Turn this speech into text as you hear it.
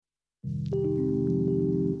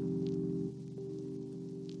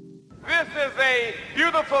This is a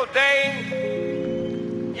beautiful day.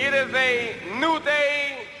 It is a new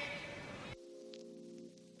day.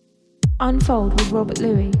 Unfold with Robert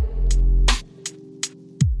Louis.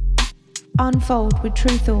 Unfold with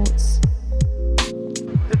True Thoughts.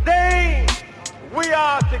 Today we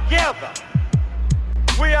are together.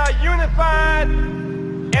 We are unified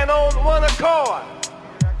and on one accord.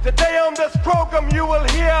 Today on this program you will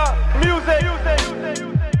hear music.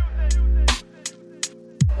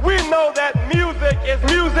 We know that music is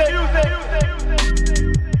music.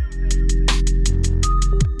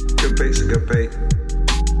 Good bass, good bass.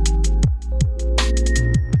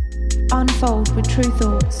 Unfold with True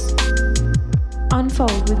Thoughts.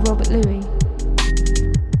 Unfold with Robert Louis.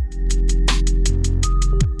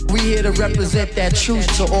 We here to represent that truth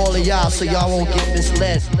to all of y'all so y'all won't get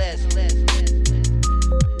misled.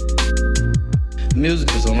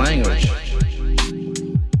 Music is a language.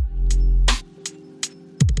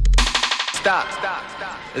 Stop.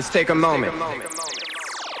 Let's take a moment.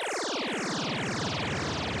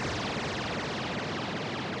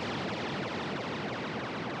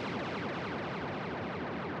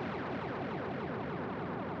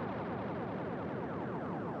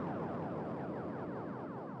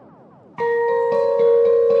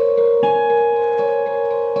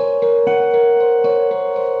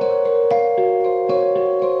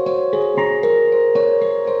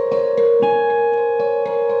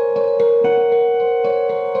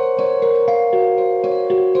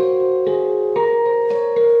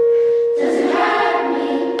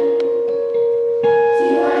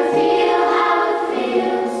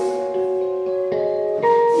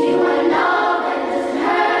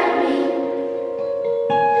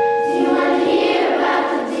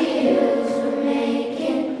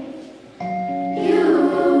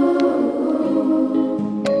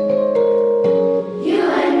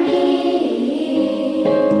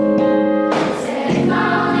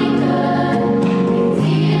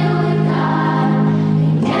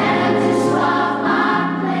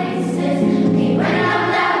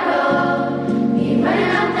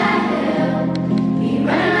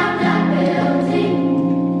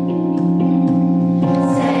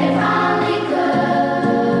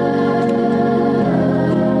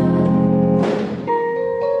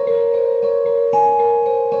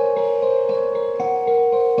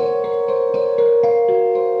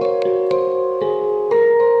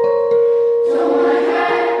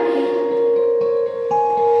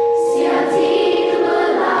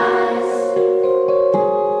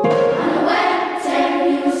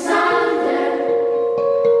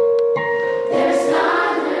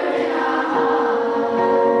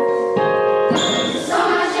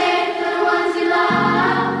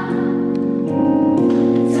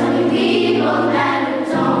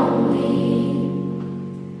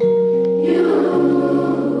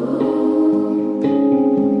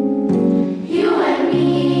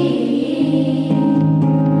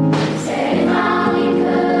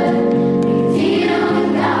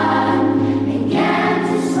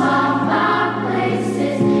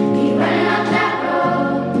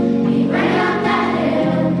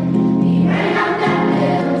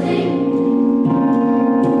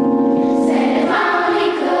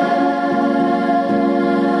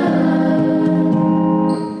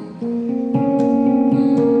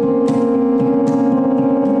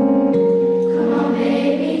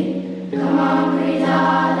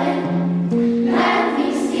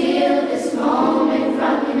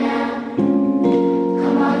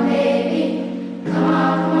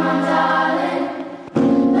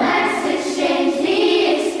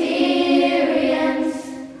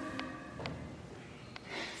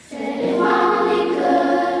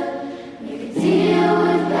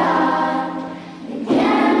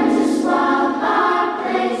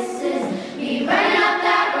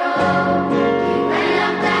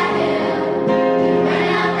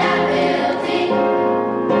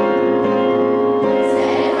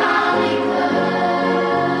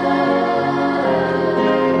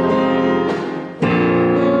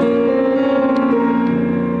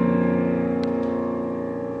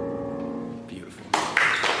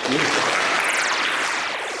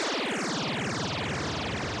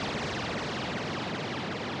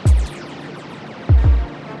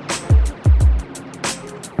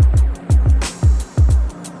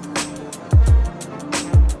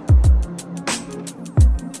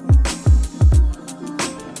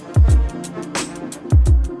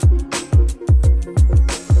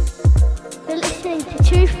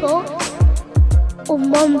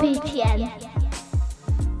 on 1BTN.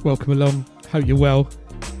 Welcome along. Hope you're well.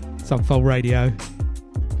 It's Unfold Radio.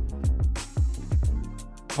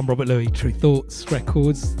 I'm Robert Louis, True Thoughts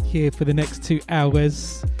Records, here for the next 2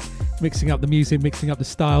 hours, mixing up the music, mixing up the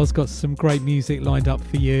styles. Got some great music lined up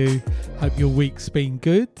for you. Hope your week's been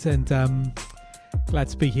good, and glad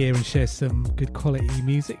to be here and share some good quality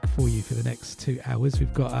music for you for the next 2 hours.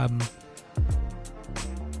 We've got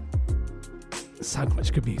so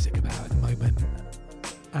much good music about at the moment,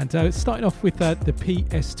 and starting off with the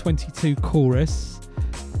PS22 Chorus,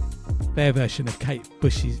 their version of Kate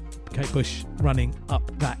Bush Running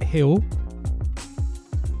Up That Hill.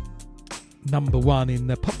 Number 1 in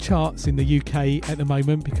the pop charts in the UK at the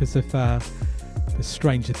moment because of the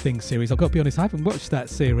Stranger Things series. I've got to be honest, I haven't watched that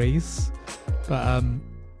series, but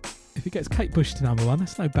if it gets Kate Bush to number 1,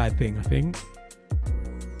 that's no bad thing, I think.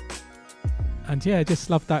 And yeah, just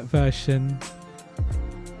love that version.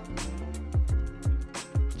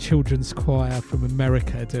 Children's choir from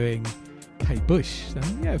America doing Kate Bush. So,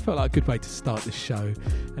 yeah, it felt like a good way to start the show.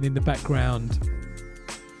 And in the background,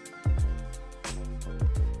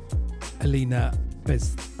 Alina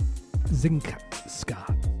Bezinska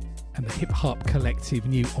and the Hip Hop Collective,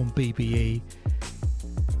 new on BBE,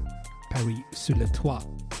 Paris sur le toit.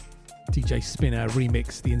 DJ Spinner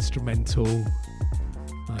remix the instrumental.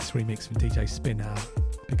 Nice remix from DJ Spinner.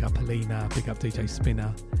 Big up Alina, big up DJ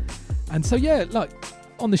Spinner. And so yeah, like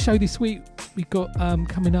on the show this week, we got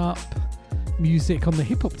coming up music on the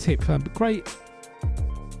hip hop tip. Great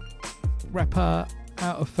rapper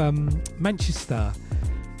out of Manchester.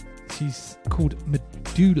 She's called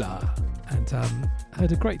Medulla, and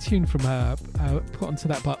heard a great tune from her, put onto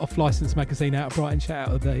that by Off License magazine out of Brighton. Shout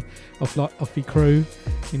out of the Offy crew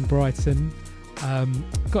in Brighton.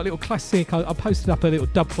 Got a little classic. I posted up a little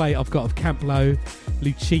dub plate I've got of Camplo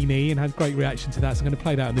Lucchini and had great reaction to that, so I'm going to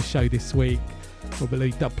play that on the show this week.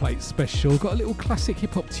 Probably dub plate special. Got a little classic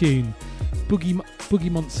hip hop tune.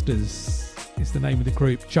 Boogie Monsters is the name of the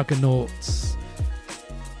group. Juggernauts.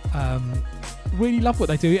 Really love what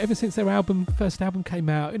they do. Ever since their first album came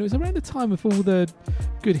out, and it was around the time of all the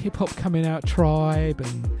good hip hop coming out, Tribe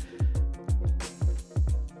and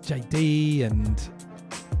JD and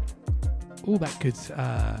all that good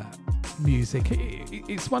music.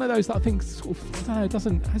 It's one of those that I think sort of, I don't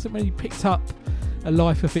know, hasn't really picked up a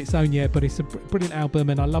life of its own yet, but it's a brilliant album,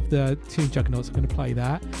 and I love the tune Juggernauts. I'm going to play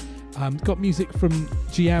that. Got music from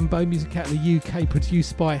Giambo, music out of the UK,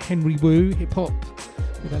 produced by Henry Wu, hip hop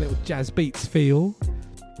with a little jazz beats feel.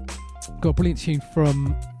 Got a brilliant tune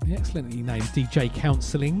from the excellently named DJ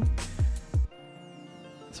Counselling,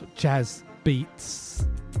 sort of jazz beats,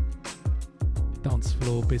 dance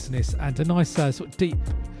floor business, and a nice sort of deep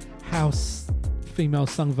house female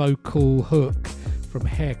sung vocal hook from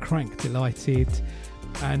Hair Crank Delighted.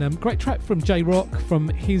 And great track from J-Rock from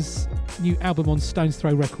his new album on Stones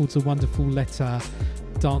Throw Records, A Wonderful Letter,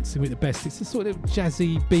 Dancing with the Best. It's a sort of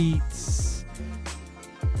jazzy beats,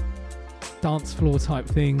 dance floor type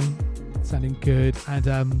thing, sounding good. And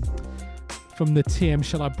from the TM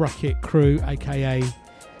Shall I Bracket crew, aka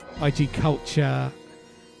IG Culture,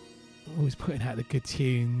 always putting out the good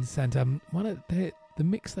tunes. And one of the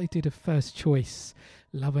mix they did of First Choice,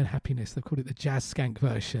 Love and Happiness, they've called it the Jazz Skank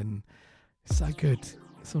version. It's so good.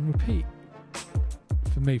 It's on repeat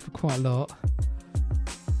for me for quite a lot.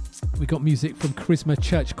 We got music from Charisma,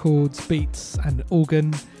 Church Chords, Beats and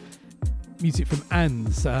Organ. Music from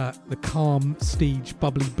Anne's, the calm, stage,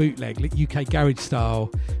 bubbly bootleg, UK garage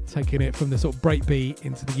style, taking it from the sort of breakbeat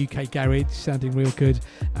into the UK garage, sounding real good.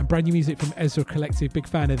 And brand new music from Ezra Collective, big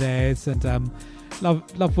fan of theirs, and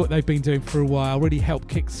love what they've been doing for a while. Really helped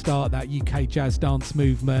kickstart that UK jazz dance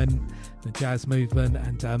movement, the jazz movement,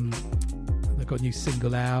 and they've got a new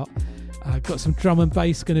single out. Got some drum and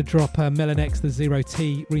bass going to drop. Melanex, the Zero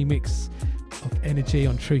T remix of Energy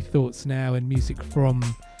on True Thoughts now, and music from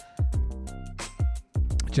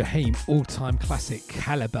Jaheim, all-time classic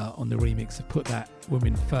Caliber on the remix of Put That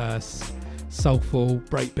Woman First. Soulful,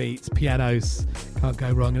 breakbeats, pianos, can't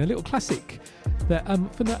go wrong. And a little classic that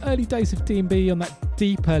from the early days of D&B on that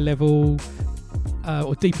deeper level,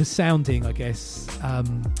 or deeper sounding, I guess,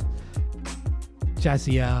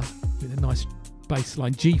 jazzier with a nice bass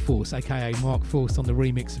line. G-Force, aka Mark Force, on the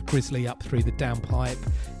remix of Grizzly Up Through the Downpipe.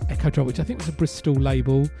 Echo Drop, which I think was a Bristol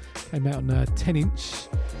label, came out on a 10-inch.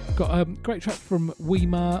 Got a great track from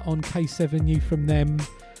Weema on K7, new from them.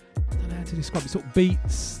 I don't know how to describe it, sort of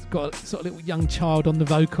beats. Got a sort of little young child on the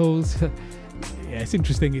vocals. Yeah, it's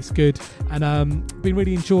interesting, it's good. And been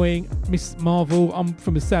really enjoying Miss Marvel. I'm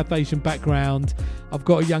from a South Asian background. I've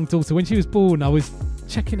got a young daughter. When she was born, I was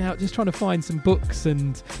checking out, just trying to find some books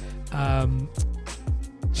and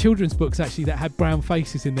children's books actually that had brown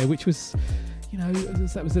faces in there, which was,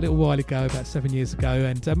 that was a little while ago, about 7 years ago,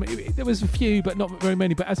 and there was a few, but not very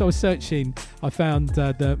many. But as I was searching, I found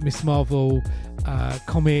the Miss Marvel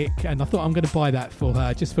comic, and I thought I'm going to buy that for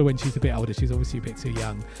her, just for when she's a bit older. She's obviously a bit too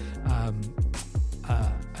young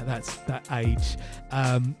at that age.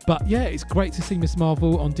 But yeah, it's great to see Miss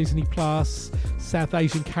Marvel on Disney Plus. South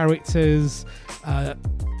Asian characters,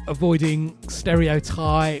 avoiding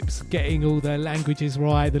stereotypes, getting all the languages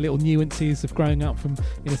right, the little nuances of growing up from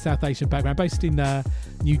in a South Asian background, based in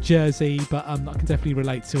New Jersey, but I can definitely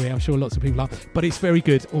relate to it. I'm sure lots of people are, but it's very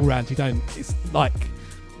good all round. It's like,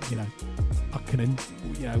 I can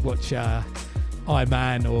watch Iron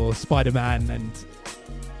Man or Spider-Man, and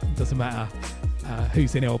it doesn't matter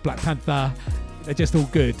who's in it, or Black Panther. They're just all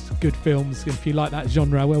good films. If you like that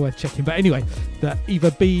genre, well worth checking. But anyway, the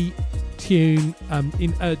Eva B tune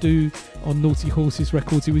in Urdu on Naughty Horses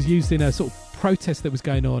Records. It was used in a sort of protest that was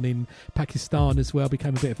going on in Pakistan as well.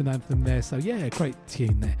 Became a bit of an anthem there. So yeah, great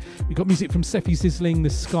tune there. We got music from Sephi Sizzling, The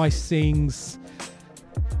Sky Sings,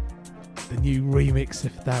 the new remix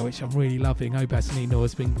of that, which I'm really loving. Obas Nino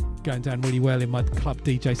has been going down really well in my club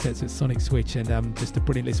DJ sets at Sonic Switch, and just a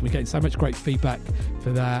brilliant listen. We're getting so much great feedback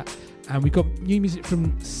for that. And we've got new music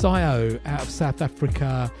from Sio out of South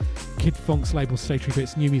Africa, Kid Fonk's label Statuary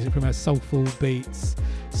Bits, new music from our Soulful Beats.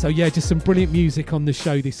 So yeah, just some brilliant music on the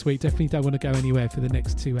show this week. Definitely don't want to go anywhere for the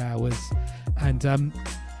next 2 hours. And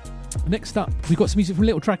next up, we've got some music from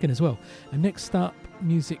Little Dragon as well. And next up,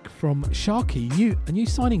 music from Sharky, a new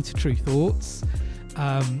signing to True Thoughts.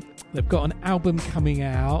 They've got an album coming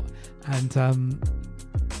out, and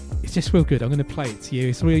it's just real good. I'm going to play it to you.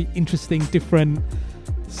 It's really interesting, different,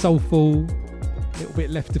 soulful, a little bit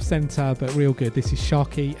left of centre, but real good. This is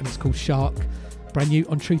Sharky, and it's called Shark. Brand new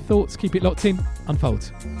on True Thoughts. Keep it locked in.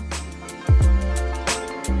 Unfold.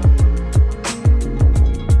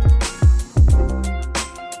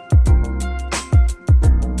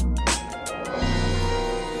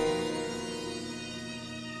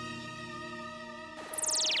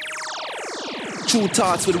 True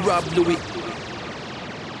Thoughts with Rob Louis.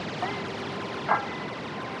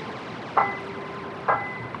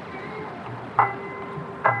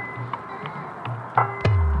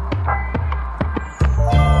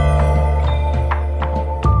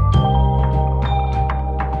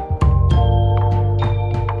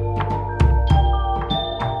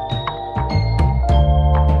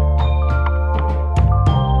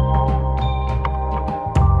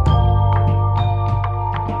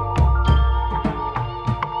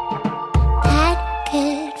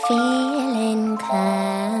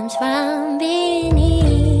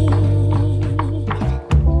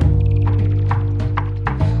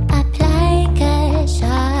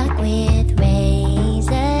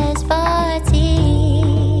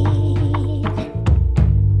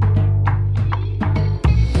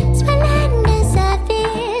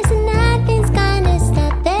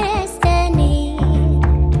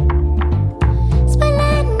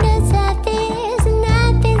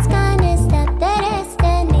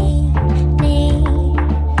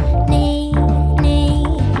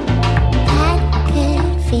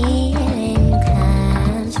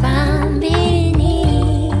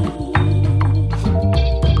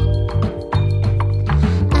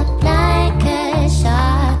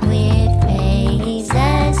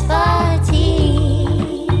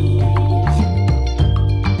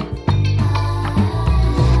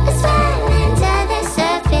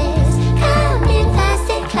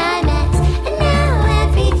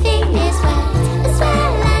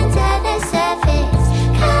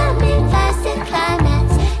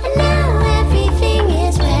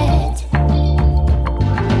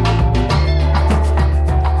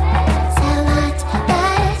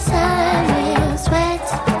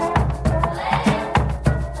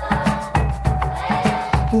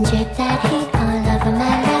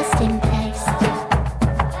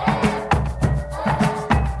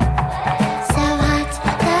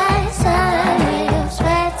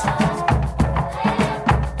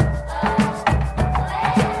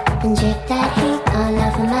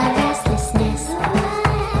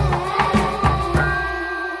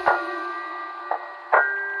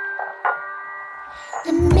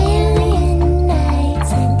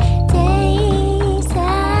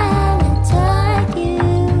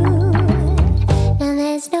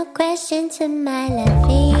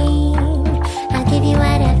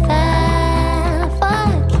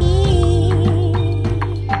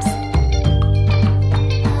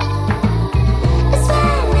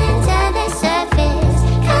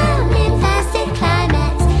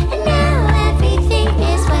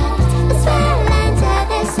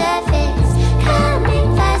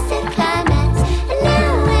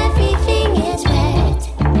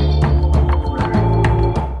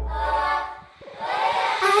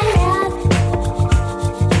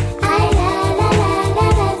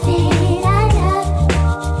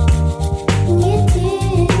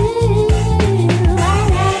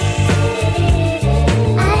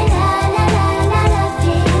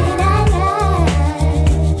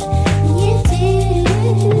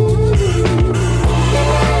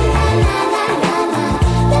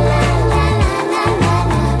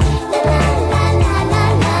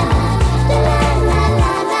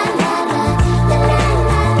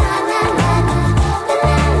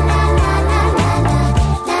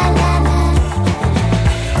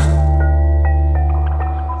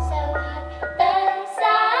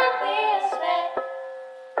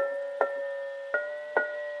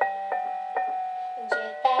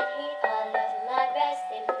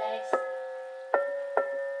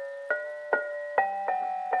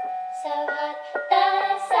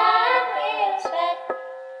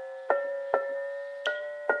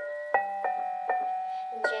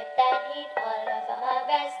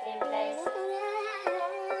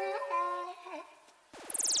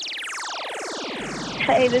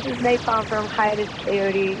 Hey, this is Napalm from Hiatus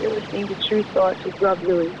Coyote. You're listening to True Thoughts with Rob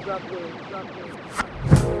Louie.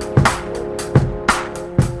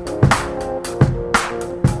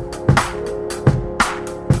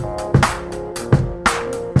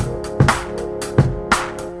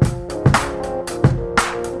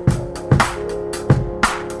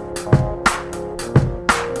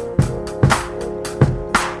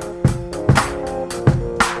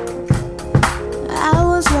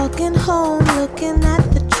 Home looking at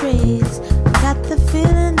the trees, got the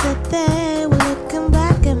feeling that they were looking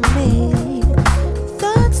back at me.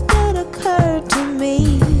 Thoughts that occurred to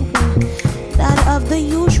me, not of the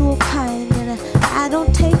usual kind, and I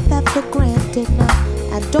don't take that for granted. No,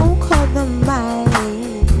 I don't call them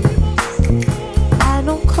mine. I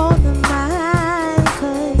don't call them mine,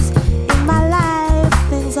 'cause in my life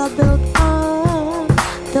things are built on,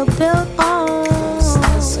 they're built on.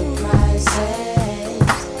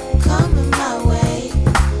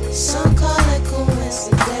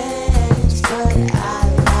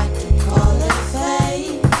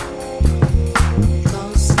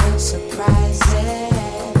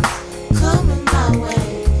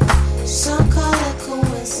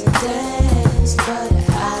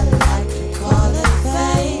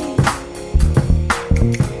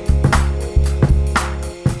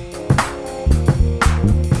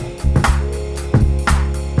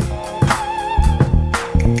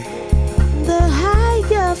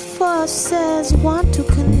 Says want to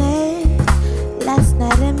connect. Last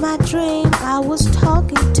night in my dream I was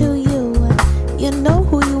talking to you. You know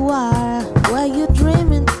who you are, where you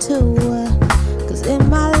dreaming to, 'cause in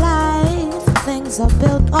my life things are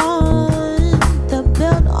built on, they're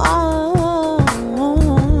built on.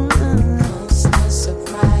 Constant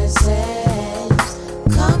surprises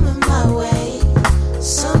coming my way.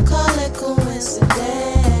 Some call it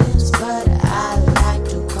coincidence, but I like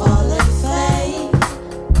to call it fate.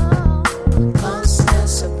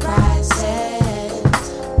 Surprises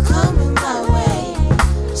coming my way.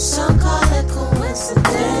 Some call it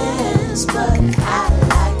coincidence, but I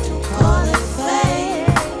like to call it fate.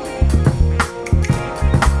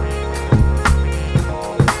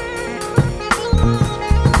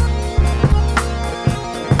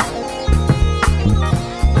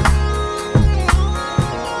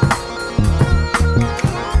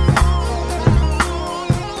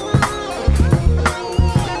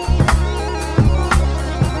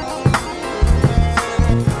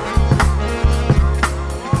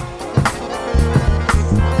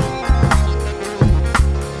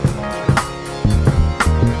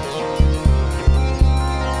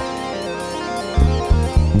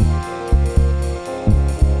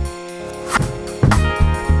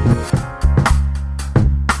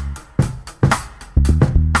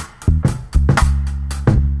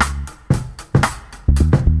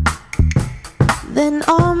 Then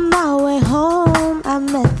on my way home, I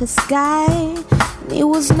met this guy. And he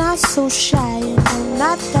was not so shy, and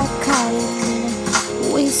not that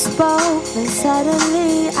kind. We spoke, and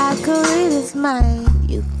suddenly I could read his mind.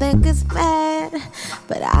 You think it's bad,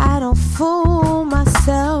 but I don't fool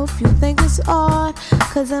myself. You think it's odd,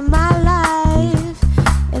 'cause in my life,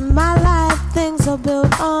 things are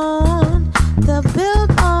built on. They're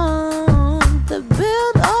built on, they're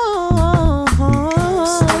built on.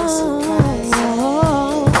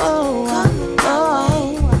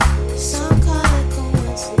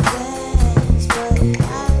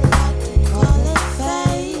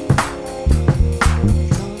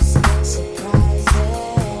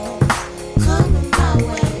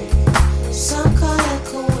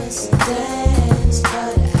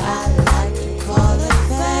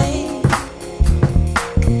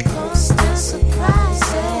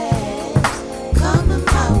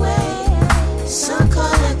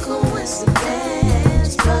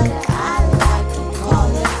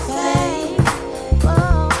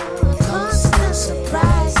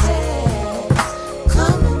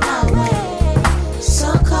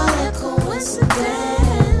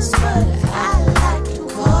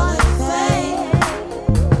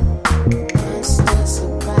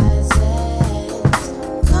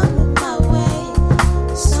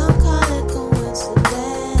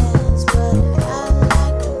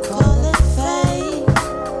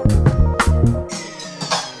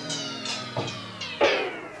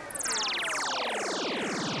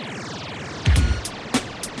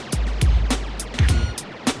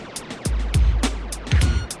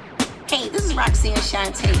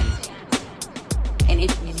 And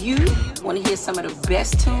if you want to hear some of the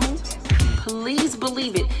best tunes, please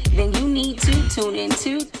believe it, then you need to tune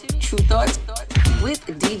into True Thoughts with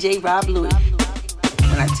DJ Rob Louie.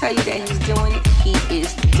 When I tell you that he's doing it, he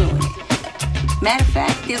is doing it. Matter of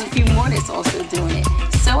fact, there's a few more that's also doing it.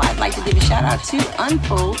 So I'd like to give a shout out to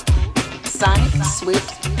Unfold, Sonic,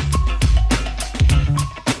 Swift,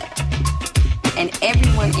 and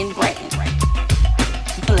everyone in Brighton.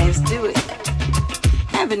 Let's do it.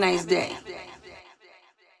 Have a nice day.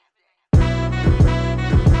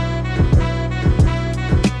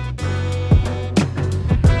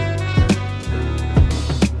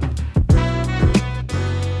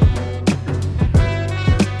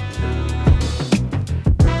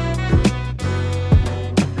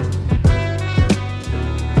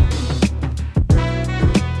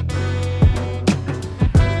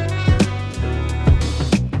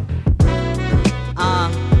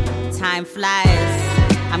 Time flies,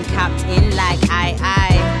 I'm capped in like I.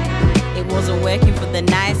 It wasn't working for the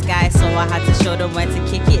nice guy, so I had to show them when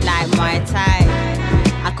to kick it like Muay Thai.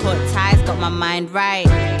 I caught ties, got my mind right,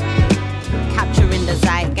 capturing the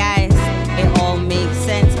zeitgeist. It all makes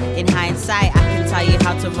sense in hindsight. I can tell you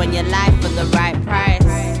how to run your life for the right price.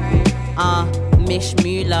 Mish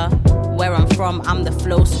Mueller, where I'm from, I'm the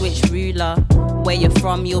flow switch ruler. Where you're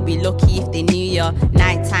from, you'll be lucky if they knew ya.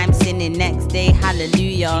 Nighttime sinning, next day,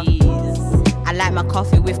 hallelujah. Jeez. I like my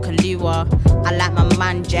coffee with Kahlua. I like my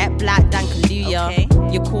man jet black than Kaluuya. Okay.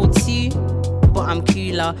 You're cool too, but I'm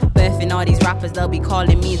cooler. Birthing all these rappers, they'll be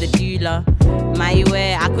calling me the doula. My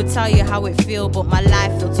way, I could tell you how it feel, but my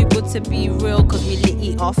life feel too good to be real. Cause we lit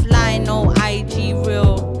it offline, no IG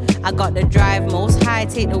real. I got the drive most high,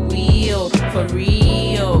 take the wheel, for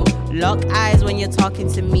real. Lock eyes when you're talking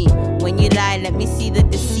to me. When you lie, let me see the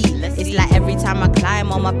deceit. It's like every time I climb,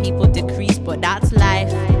 all my people decrease, but that's life.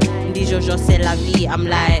 Dis Jojo, c'est la vie. I'm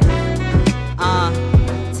like,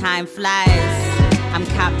 time flies. I'm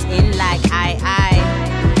capped in like I.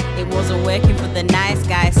 It wasn't working for the nice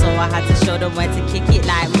guy, so I had to show them when to kick it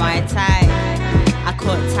like Muay Thai. I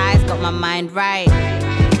caught ties, got my mind right,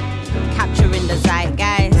 capturing the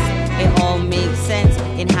zeitgeist. It all makes sense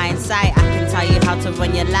in hindsight. I can tell you how to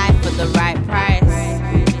run your life for the right price.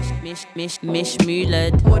 Mish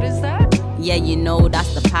Mulad. What is that? Yeah, you know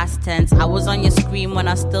that's the past tense. I was on your screen when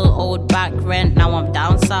I still owed back rent. Now I'm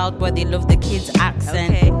down south where they love the kids'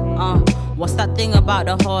 accent. Okay. What's that thing about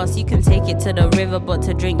the horse? You can take it to the river, but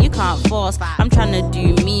to drink you can't force. I'm trying to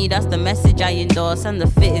do me, that's the message I endorse. And the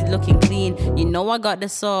fit is looking clean, you know I got the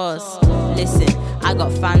sauce. Listen, I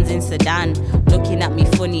got fans in Sudan looking at me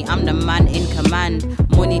funny, I'm the man in command.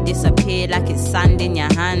 Money disappear like it's sand in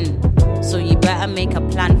your hand. So you better make a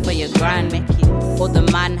plan for your grand. Or the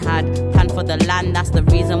man had planned for the land, that's the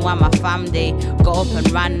reason why my fam they got up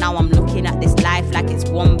and ran. Now I'm looking at this life like it's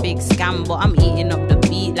one big scam, but I'm eating up the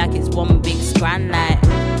beat like it's one big scran. Like,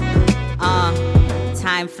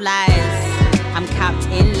 time flies, I'm capped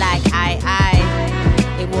in like I.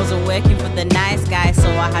 It wasn't working for the nice guy, so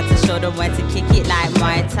I had to show them when to kick it like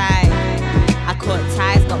Muay Thai. I caught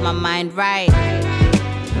ties, got my mind right,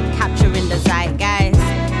 capturing the zeitgeist.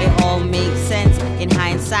 It all makes sense in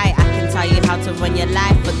hindsight. I can tell you how to run your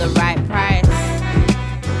life for the right price.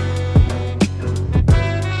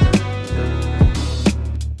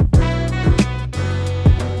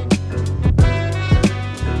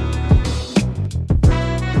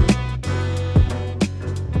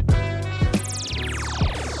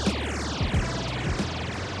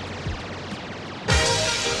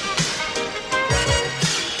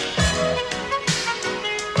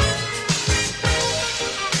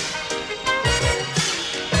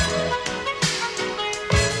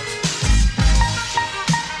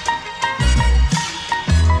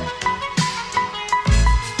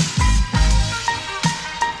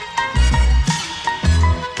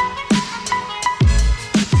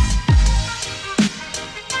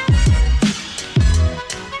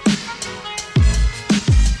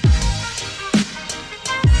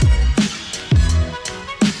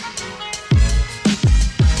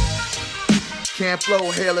 Camp Flow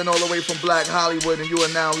hailing all the way from Black Hollywood, and you are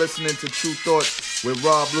now listening to True Thoughts with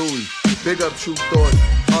Rob Louie. Big up True Thoughts,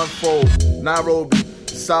 Unfold, Nairobi,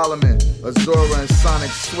 Solomon, Azura, and Sonic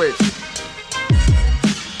Switch.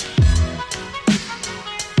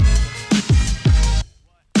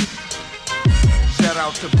 Shout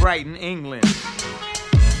out to Brighton, England.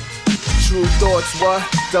 True Thoughts, what?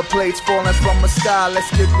 The plates falling from the sky, let's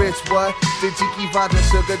get rich, what? The Jiki Vines and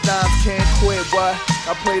Sugar Dimes can't quit, what?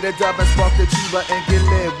 I play the dub and spark the tuba and get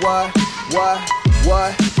lit, what?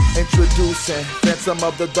 Introducing Phantom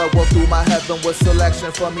of the Dog, walk through my heaven with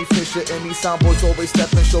selection from me Fisher. And these soundboys always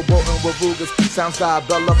stepping, showboating with Rugas. Sounds die,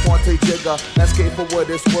 Bella Fonte Jigger. Landscape for what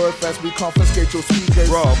it's worth as we confiscate your speakers.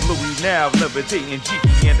 Rob Louis now levitating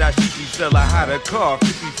Jiki and Ashiki still a hotter car.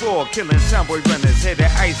 54 killing soundboy runners, headed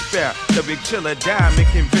ice bear. The big chiller diamond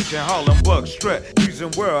convention, Harlem Bug strut.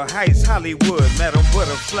 Using world heights, Hollywood, Madam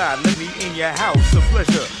Butterfly. Let me in your house, a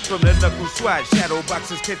pleasure. From the knuckle swat, shadow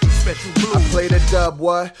boxes catching special blue. I play the dub,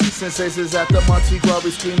 what? Sensations at the Montego,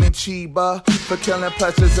 we screaming Chiba. For killing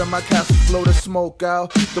pleasures in my castle, blow the smoke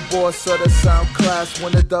out. The boss of the sound class,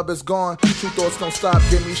 when the dub is gone. True thoughts don't stop,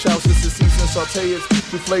 give me shouts, it's the season.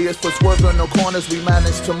 Sauteers, we flayers for swerving no corners, we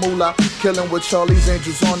manage to moolah. Killing with Charlie's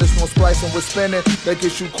Angels on this, no splicing with spinning. That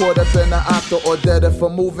gets you caught up in the octa or dead if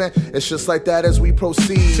I'm moving. It's just like that as we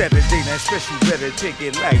proceed. Saturday night special, better take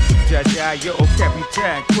it like Jaja, yo,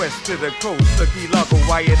 Capitan, quest to the coast. Lucky Lago,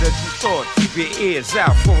 wire the true thought. Keep your ears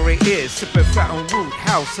out for it is. Sipping fountain root,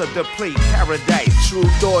 house of the plate, paradise. True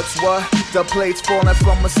thoughts, what? The plates falling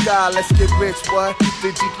from the sky, let's get rich, what?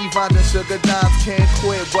 The Jiki Vines and Sugar Dimes can't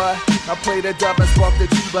quit, what? I play the dub and spark the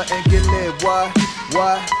Jiba and get lit, what?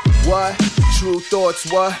 What? True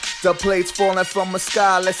thoughts, what? The plates falling from the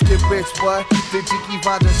sky, let's get rich, what? The Jiki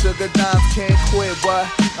Vines and Sugar Dimes can't quit, what?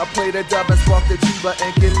 I play the dub and spark the Jiba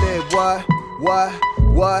and get lit, what?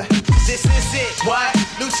 This is it, what?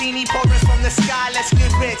 Lucini pouring from the sky, let's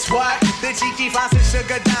get rich, what? The Jiki Vines and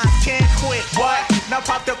Sugar Dimes can't quit, what? Now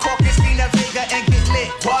pop the cork, Christina Vega and get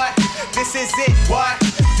lit, what? This is it, what?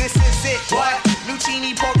 This is it, what?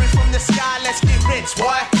 Lucini pouring from the sky, let's get rich,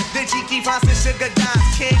 what? The Jiki Vines and Sugar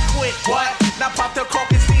Dimes can't quit, what? Now pop the cork,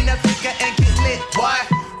 Christina Vega and get lit, what?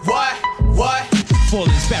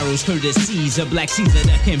 Falling sparrows, courtesies of Black Caesar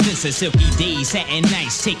that convince us silky days, satin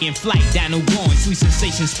nights, taking flight, dino going, sweet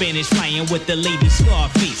sensation, Spanish flying with the lady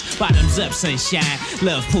Scarface, bottoms up, sunshine,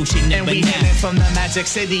 love potion, and we hailing from the Magic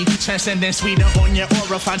City, transcending sweeter on your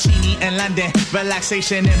aura, Fancini in London,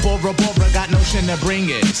 relaxation in Bora Bora, got notion to bring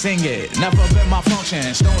it, sing it, never been my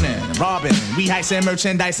function, stoning, robbing, we heisting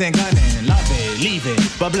merchandise and gunning, love it, leave it,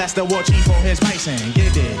 but bless the war chief for his bison,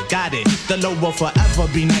 get it, got it, the low will forever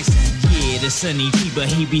be nice and yeah, the sunny Tiba,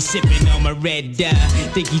 he be sipping on my red dye.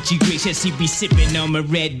 Think he too gracious, he be sipping on my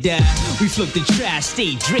red dye. We float the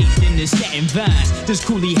tri-state draped in the satin vines. This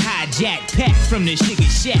coolie hijack pack from the sugar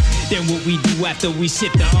shack. Then what we do after we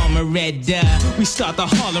sip the armor red dye? We start the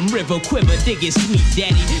Harlem River quiver, dig it sweet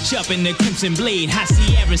daddy. Sharpen the crimson blade, high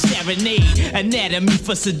Sierra serenade. Anatomy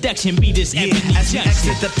for seduction, be this ebony as we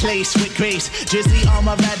exit the place with grace. Drizzly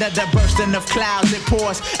armor red, the bursting of clouds, it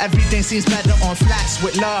pours. Everything seems better on flats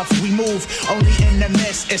with love. We move only in the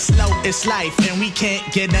mist, it's slow, it's life, and we can't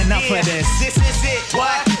get enough of this. This is it,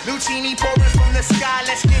 what? Lucini pouring from the sky,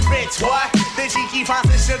 let's get rich, what? The Jiki Vines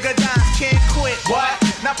and Sugar Dimes can't quit, what?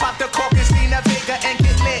 Now pop the cork, Christina Vega and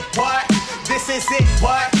get lit, what? This is it,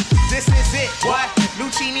 what? This is it, what?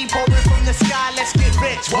 Lucini pouring from the sky, let's get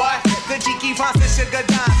rich, what? The Jiki Vines and Sugar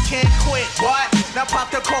Dimes can't quit, what? Now pop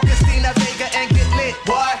the cork, Christina Vega and get lit,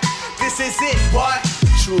 what? This is it, what?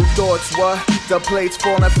 True thoughts, what? The plates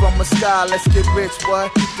falling from the sky, let's get rich,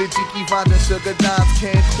 what? The Jiki Vines and Sugar Dimes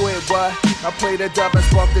can't quit, what? I play the dub and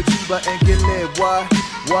spark the Jiba and get lit,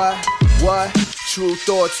 what? True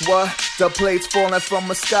thoughts, what? The plates falling from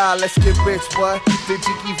the sky, let's get rich, what? The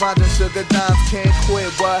Jiki Vines and Sugar Dimes can't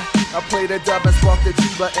quit, what? I play the dub and spark the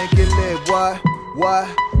Jiba and get lit, what?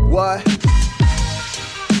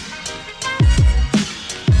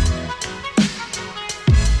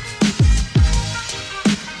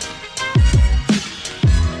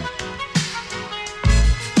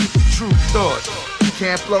 True Thoughts.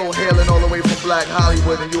 Camp Flow hailing all the way from Black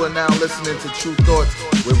Hollywood, and you are now listening to True Thoughts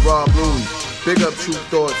with Rob Louis. Big up True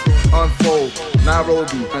Thoughts, Unfold,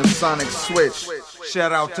 Nairobi, and Sonic Switch.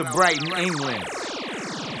 Shout out to Brighton, England.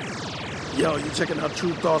 Yo, you checking out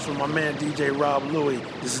True Thoughts with my man DJ Rob Louis.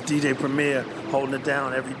 This is DJ Premier, holding it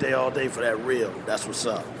down every day, all day for that real. That's what's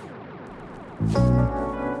up.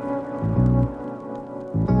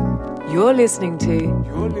 You're listening to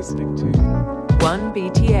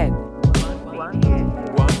 1BTN.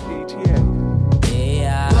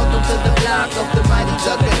 Yeah. Welcome to the block of the mighty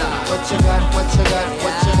juggernaut. What you got,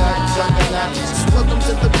 juggernaut. Welcome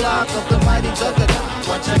to the block of the mighty juggernaut.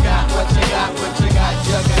 What you got,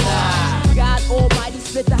 juggernaut. God Almighty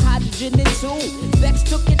split the hydrogen in two. Vex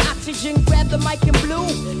took an oxygen, grabbed the mic and blew.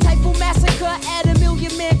 Typhoon massacre at a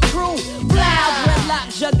 1,000,000-man crew. Blouse, red lock,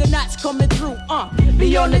 juggernauts coming through.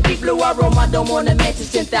 Beyond the deep blue aroma, don't want to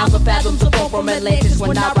mantis. 10,000 fathoms of fall from Atlantis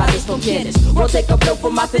when I ride this from Candace. Roll take a blow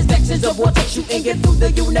from my fist, vexes of war, takes you and get through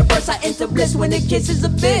the universe. I enter bliss when it kisses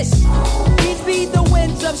abyss. These be the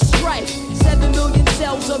winds of strife. 7 million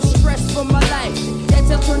cells of stress for my life. That's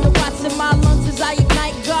a turn the watts in my lungs as I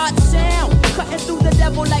ignite God's sound, cutting through the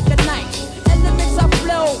devil like a knife. Elements I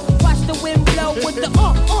flow, watch the wind blow with the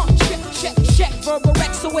check, verbal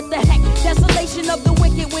Rex, so what the heck? Desolation of the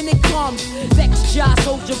wicked when it comes. Vex Jah,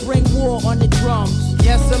 soldier, bring war on the drums.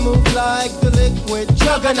 Yes, I move like the liquid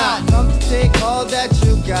juggernaut. Come to take all that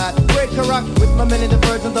you got. Break a rock with my many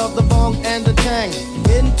diversions of the bong and the tang.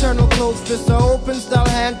 Internal close fist, open style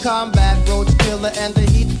hand combat. Roach killer and the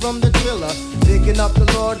heat from the driller. Digging up the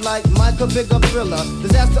Lord like Michael Big up Thriller.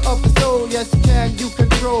 Disaster of the soul, yes, can you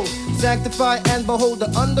control? Sanctify and behold the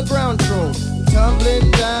underground troll. Tumbling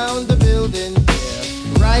down the building,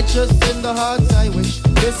 yeah. Righteous in the hearts I wish.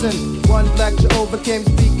 Listen, one black Jehovah came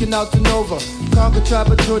speaking out to Nova. Conquer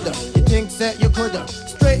tribe of Judah, you think that you coulda.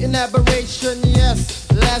 Straight in aberration, yes.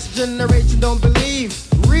 Last generation don't believe.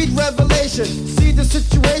 Read Revelation, see the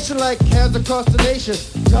situation like hands across the nation.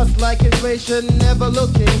 Just like inflation, never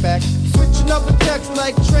looking back. Switching up the text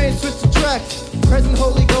like trains switch the tracks. Present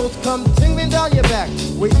Holy Ghost come tingling down your back.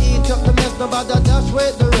 We eat up the mess, nobody dash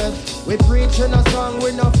with the rest. We preaching a song,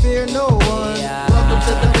 we no fear no one. Welcome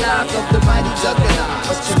to the block of the mighty juggernaut.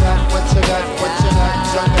 What you got, what you got, what you got,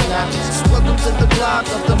 juggernaut. Welcome to the block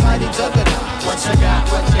of the mighty juggernaut. What you got,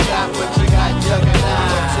 what you got, what you got,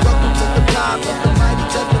 juggernaut. Welcome to the block of the mighty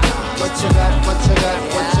juggernaut. What you got, what you got,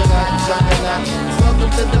 what you got, juggernaut.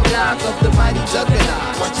 Welcome to the block of the mighty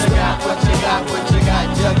juggernaut. What you got, what you got, what you got,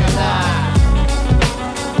 juggernaut.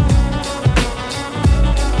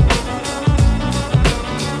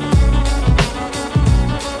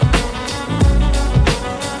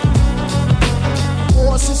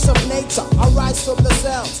 Forces of nature, I rise from the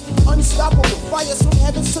cells. Unstoppable fires from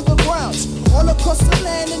heavens to the grounds. All across the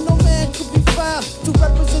land and no man could be found to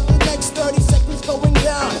represent the next 30 seconds going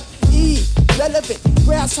down. Irrelevant,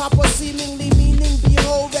 grasshopper seemingly meaning,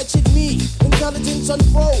 behold wretched me. Intelligence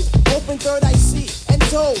unfold, open third eye see and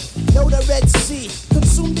told. Know the Red Sea,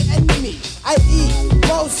 consume the enemy. I.e.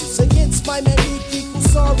 Moses against my man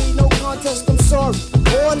equals sorry, no contest, I'm sorry.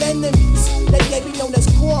 All enemies, that may be known as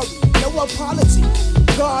Corey. No apology.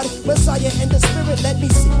 God, Messiah, and the Spirit, let me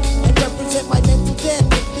see and represent my mental den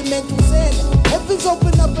with the mental zen. Heavens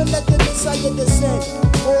open up and let the Messiah descend.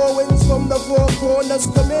 Four winds from the four corners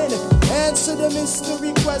come in. Answer the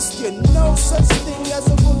mystery question. No such thing as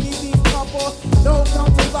a boogie beef popper. No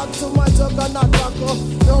counterback to my juggernaut rocker.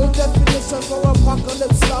 No definition for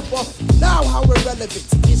apocalypse stopper. Now how irrelevant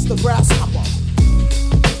is the grasshopper?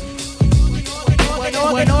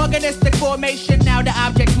 An organistic formation, now the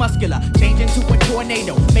object's muscular. Change into a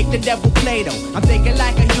tornado, make the devil Play-Doh. I'm thinking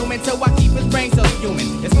like a human, so I keep his brain so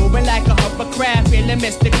human. It's moving like a hovercraft, feeling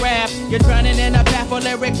mystic craft. You're drowning in a path of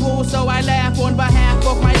lyric pool, so I laugh on behalf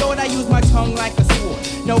of my Lord. I use my tongue like a sword.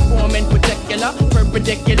 No form in particular,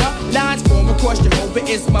 perpendicular. Lines form across Jehovah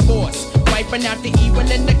is my boss. Wiping out the evil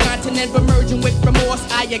in the continent, but merging with remorse.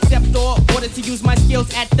 I accept all orders to use my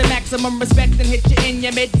skills at the maximum respect and hit you in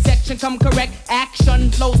your midsection. Come correct, action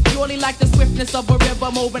flows purely like the swiftness of a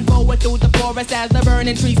river moving forward through the forest as the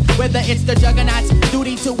burning trees. Whether it's the juggernauts,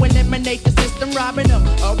 duty to eliminate the system, robbing them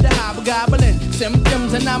of the hobgoblin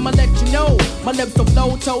symptoms. And I'ma let you know, my lips will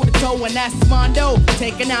flow toe to toe, and that's Mondo,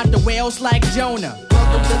 taking out the whales like Jonah.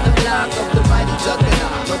 Welcome to the block of the mighty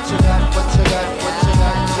juggernaut. What you got, what you got, what you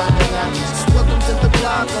got, juggernaut. Welcome to the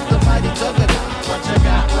block of the mighty juggernaut. What you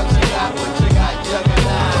got, what you got, what you got,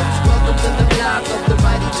 juggernaut. Welcome to the block of the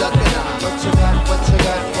mighty juggernaut. What you got, what you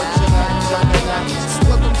got, what you got, juggernaut.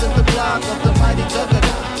 Welcome to the block of the mighty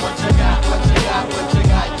juggernaut. What you got, what you got, what you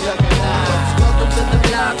got, juggernaut. Welcome to the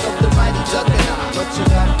block of the mighty juggernaut. What you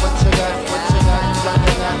got, what you got, what you got,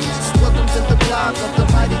 juggernaut. Welcome to the block of the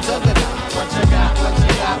mighty juggernaut. What you got, what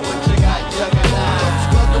you got, what you got, juggernaut.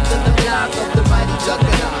 Welcome to the block of the mighty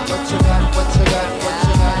juggernaut. What you got, what you got, what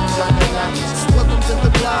you got, juggernaut. Welcome to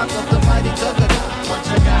the block of the mighty juggernaut. What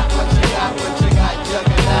you got, what you got, what you got,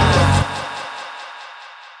 juggernaut.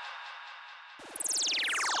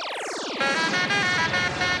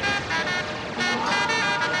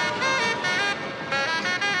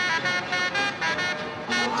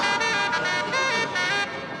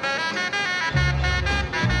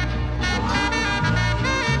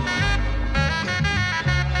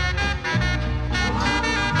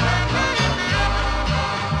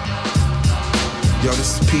 Yo,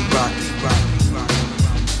 this is Pete Rock.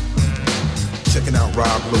 Checking out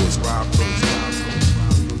Rob Lewis.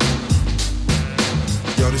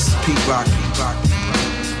 Yo, this is Pete Rock.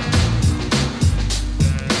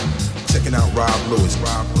 Checking out Rob Lewis.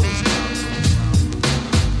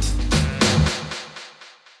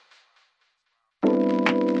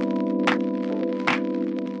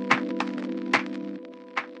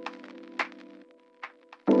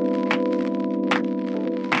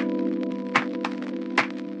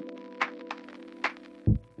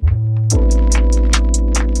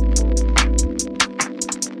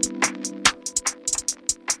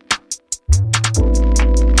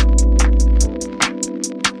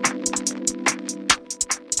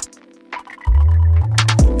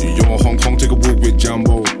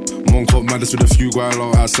 don't cop madness with a few guy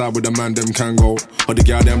low outside with the man them can go. Or the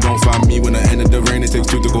gal them don't find me when the end of the rain, it takes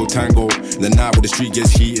two to go tango. In the night where the street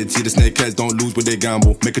gets heated, see the snakeheads don't lose but they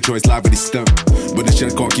gamble. Make a choice live with his step, but the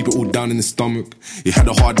chest can't keep it all down in the stomach. He had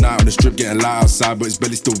a hard night on the strip getting light outside, but his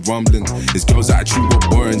belly still rumbling. His girl's attitude got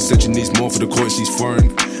boring, said she needs more for the court, she's foreign.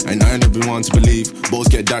 And I ain't everyone to believe, balls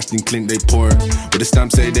get dashed in clink, they pour it. But the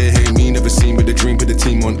stamp say they hate me, never seen me the dream, put the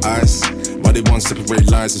team on ice. Why they want separate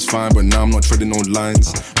lines is fine, but now I'm not treading on lines.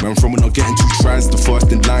 Where I'm from, we're not getting 2 tries, the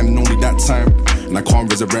first in line and only that time. And I can't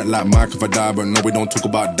resurrect like Mike if I die, but no, we don't talk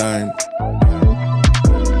about dying.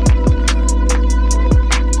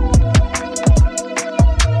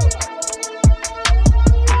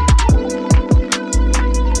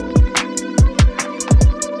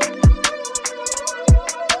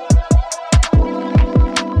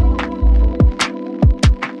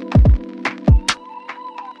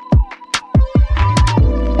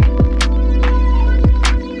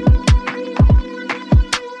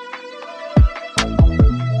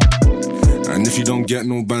 Get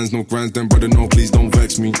no bands, no grands, then brother, no, please don't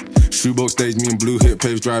vex me. Shoebox stage, me and blue hit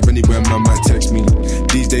paves drive anywhere, man might text me.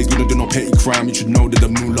 These days, we don't do no petty crime, you should know that the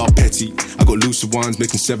moolah petty. I got looser ones,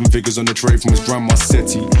 making 7 figures on the tray from his grandma's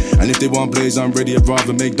settee. And if they want blaze, I'm ready, I'd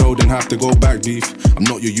rather make dough than have to go back beef. I'm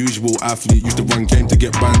not your usual athlete, used to run game to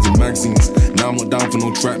get bands and magazines. Now I'm not down for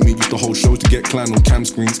no track meet, used to hold shows to get clan on cam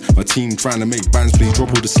screens. My team trying to make bands, please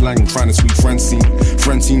drop all the slang, I'm trying to sweet Francine.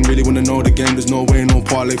 Francine really wanna know the game, there's no way, no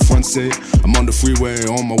parlay, Francais. I'm on the freeway,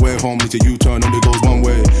 on my way home, need a U-turn, only goes one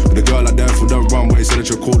way. With a girl like that for the runway, said that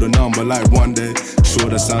you'll call the number like one day. Sure,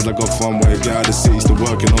 that sounds like a fun way, get out of the city, still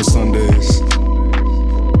working on Sundays.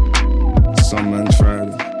 Some man tried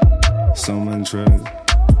it, some man tried it.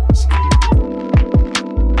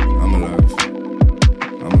 I'm alive,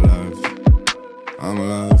 I'm alive, I'm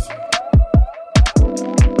alive.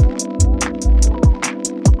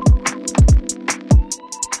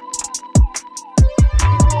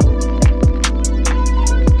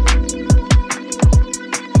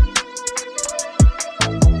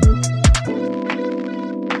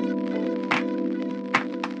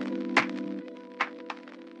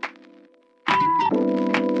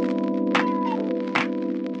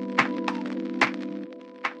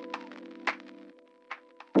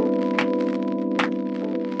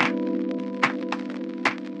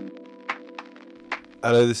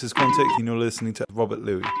 Hello, this is Contact and you're listening to Robert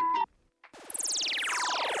Louis.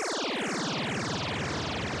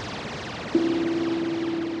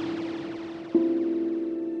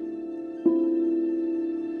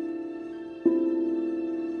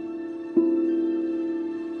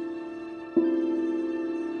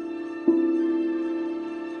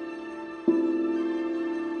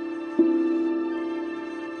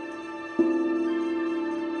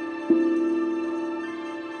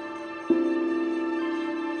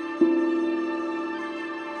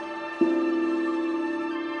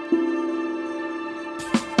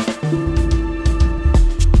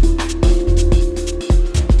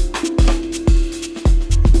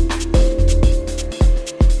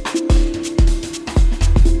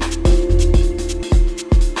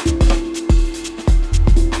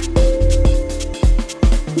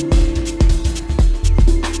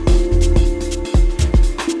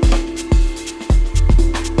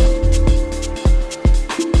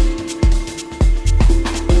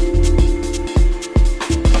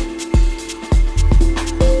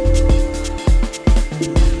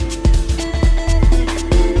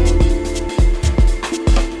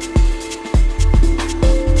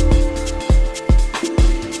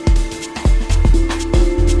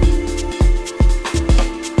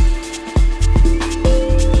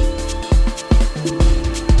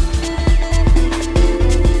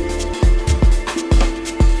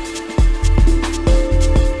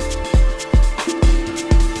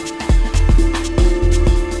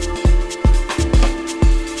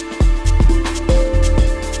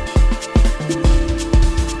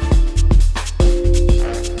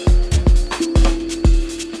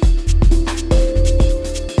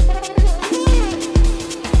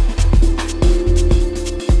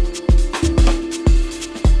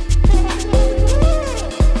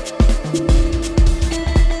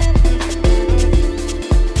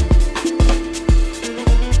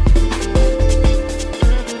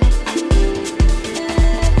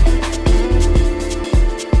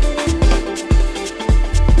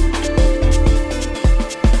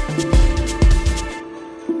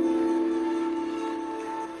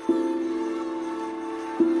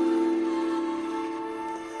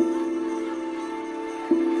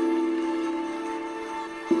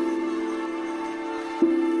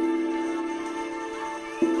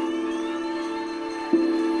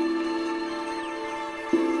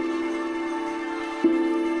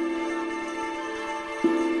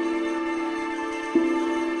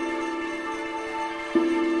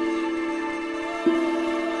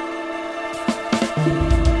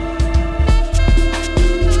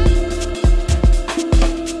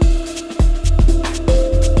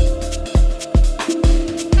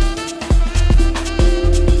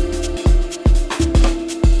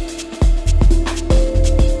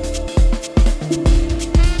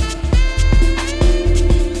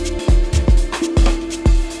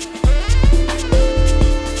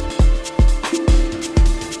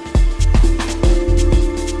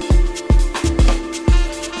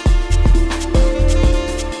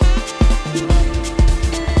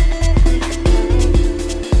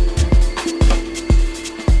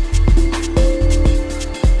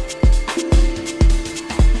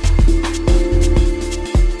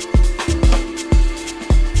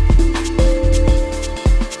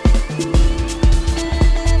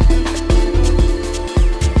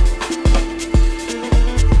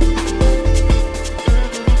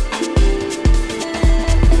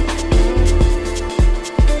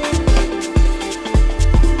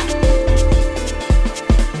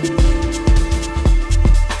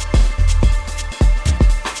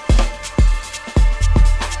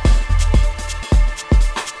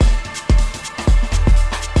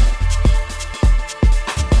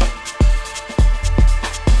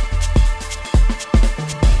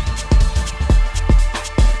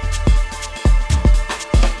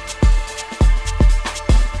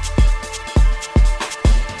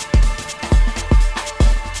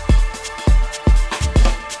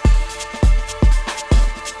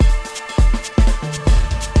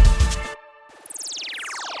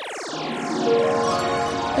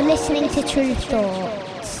 listening to True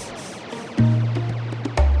Thoughts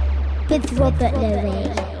with Robert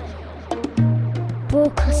Louis,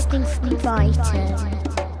 broadcasting from Brighton,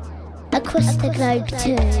 across the globe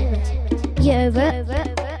to Europe,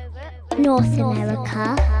 North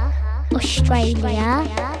America, Australia,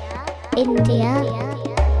 India,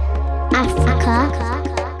 Africa,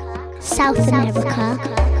 South America,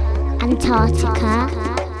 Antarctica,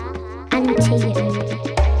 and Tian.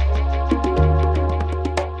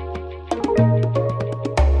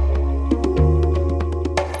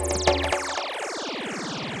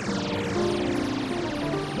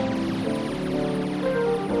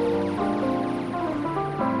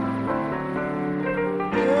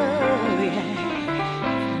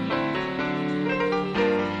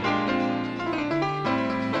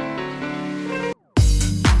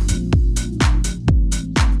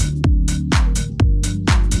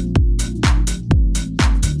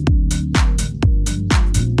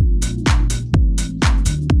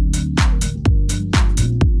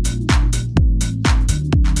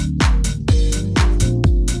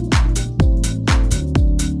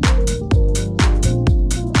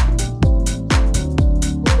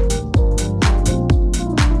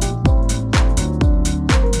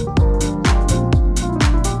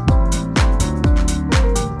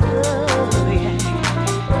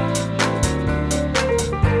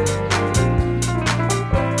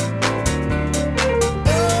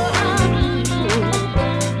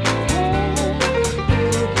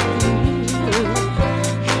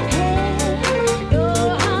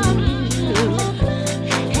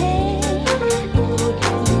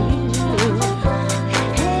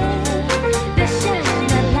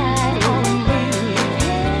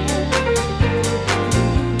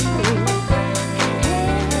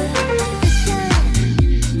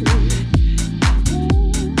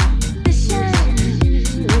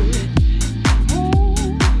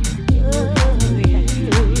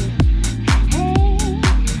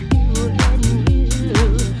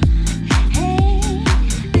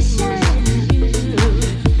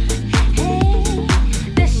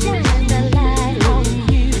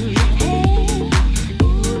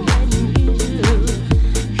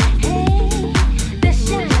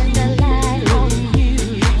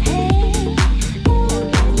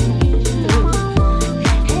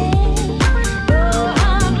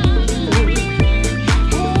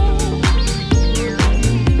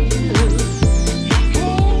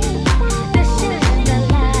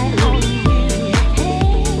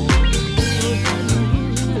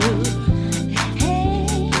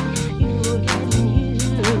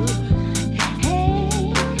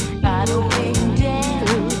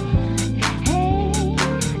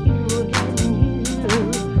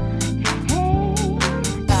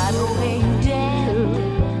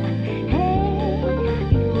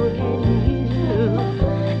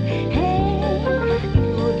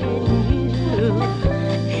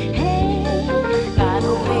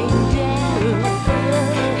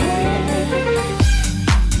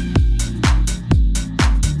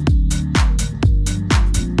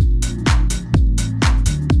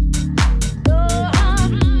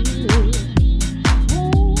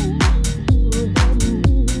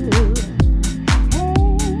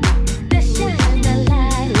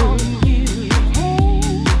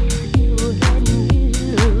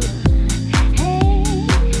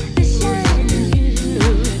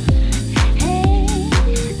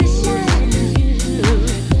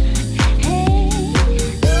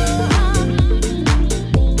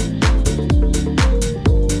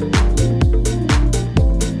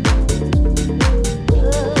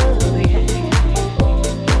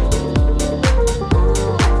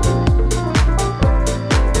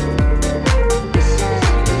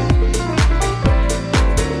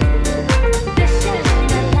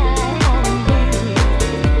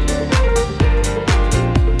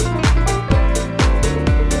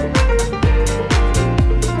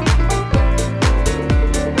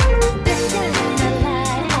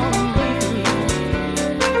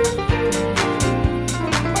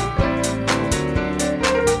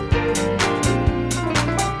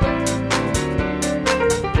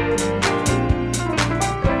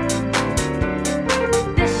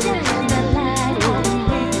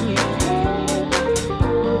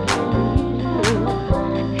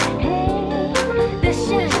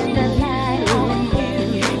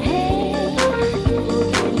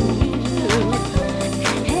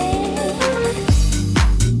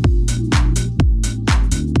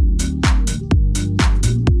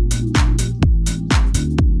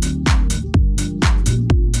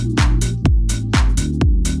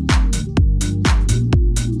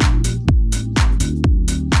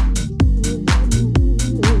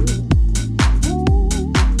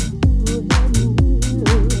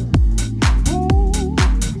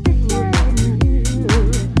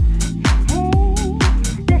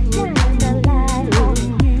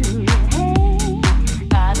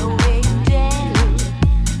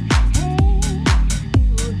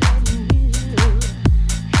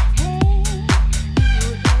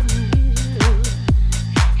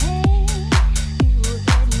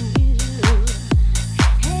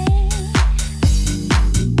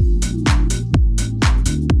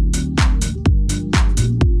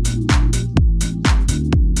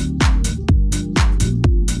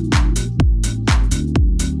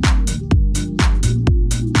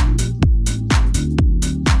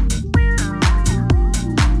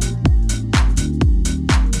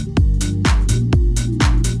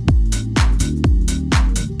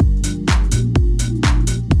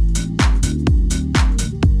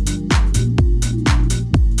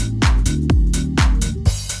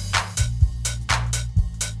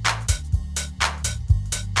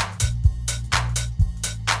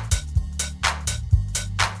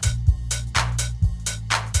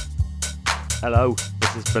 Hello,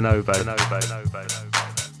 this is Bonobo.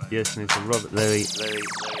 You're listening to Robert Louis.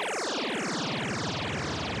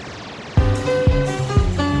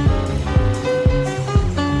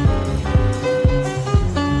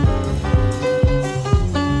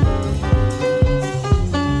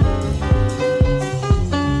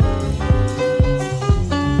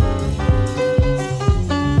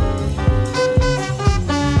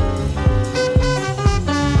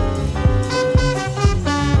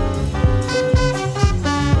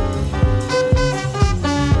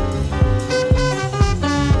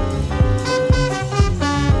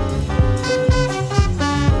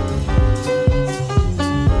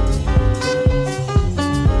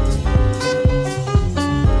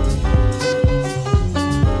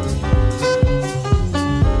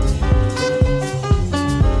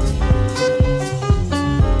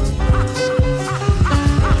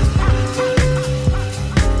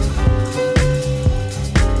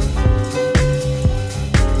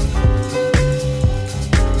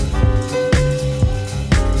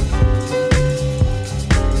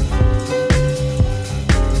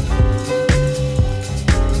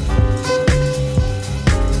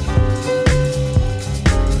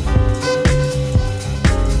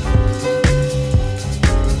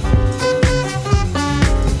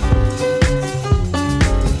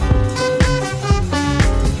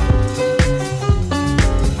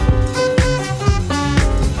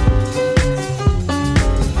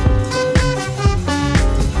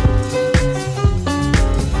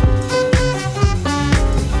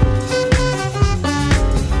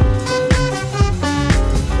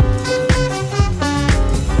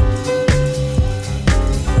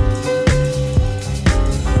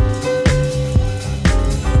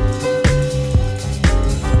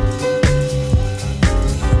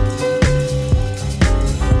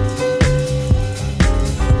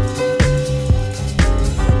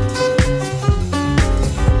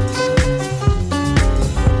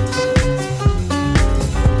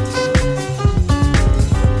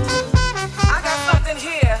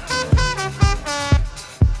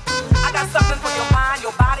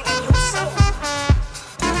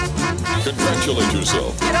 Congratulate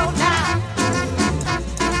yourself.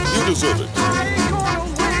 You deserve it.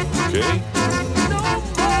 Okay?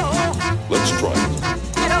 Let's try it.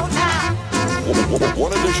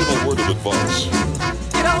 One additional word of advice.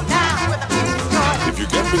 If you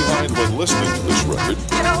get behind when listening to this record,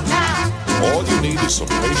 all you need is some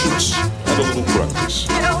patience and a little practice.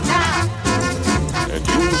 And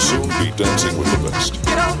you'll soon be dancing with the best.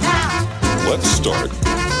 Let's start.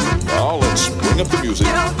 Now let's bring up the music.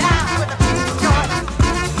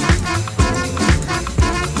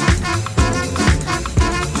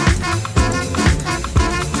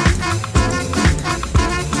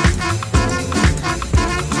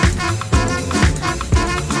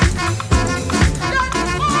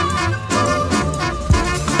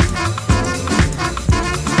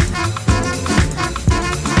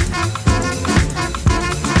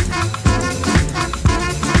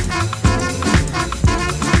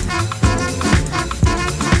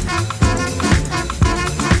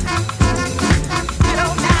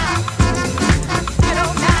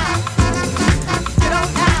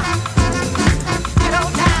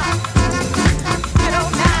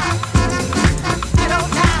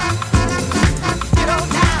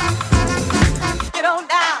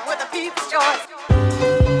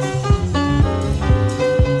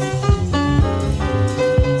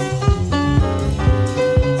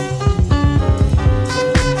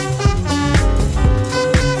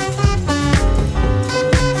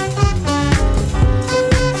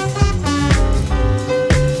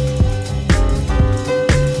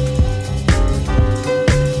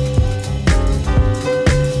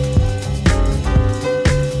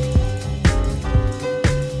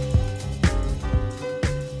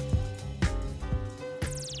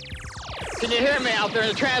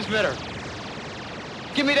 Transmitter.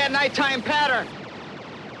 Give me that nighttime pattern.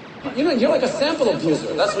 You know, you're like a sample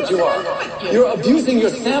abuser. That's what you are. You're abusing your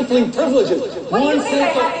sampling privileges. One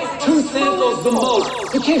sample, two samples the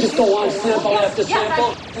most. You can't just go on sample after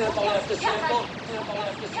sample, sample after sample, sample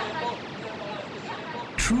after sample.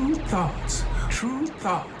 True thoughts, true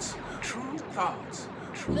thoughts, true thoughts,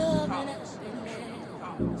 true thoughts.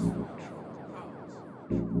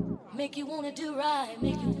 Make you wanna do right,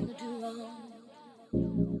 make you wanna do wrong.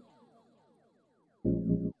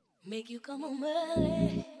 Make you come home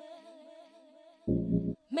early,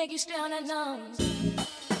 make you stay on that long.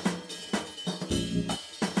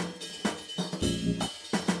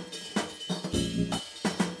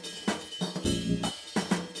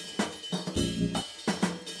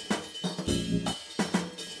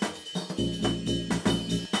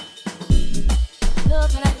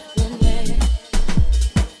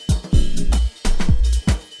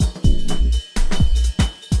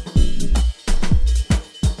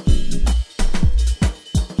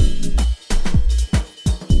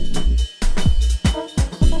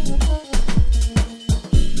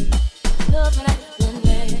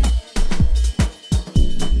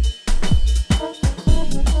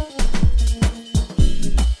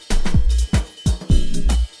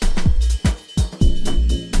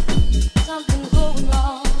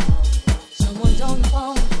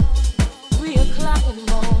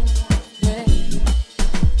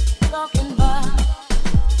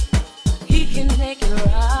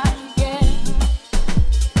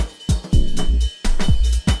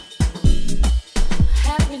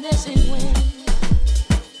 Happiness is when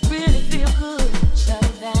really feel good, settle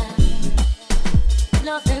down.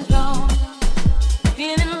 Nothing's wrong.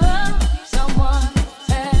 Being in love with someone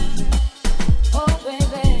else. Oh,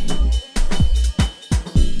 baby.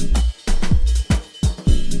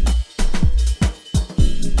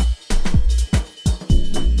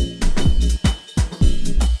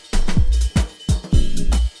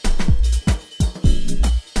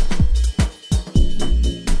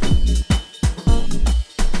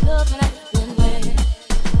 Love when I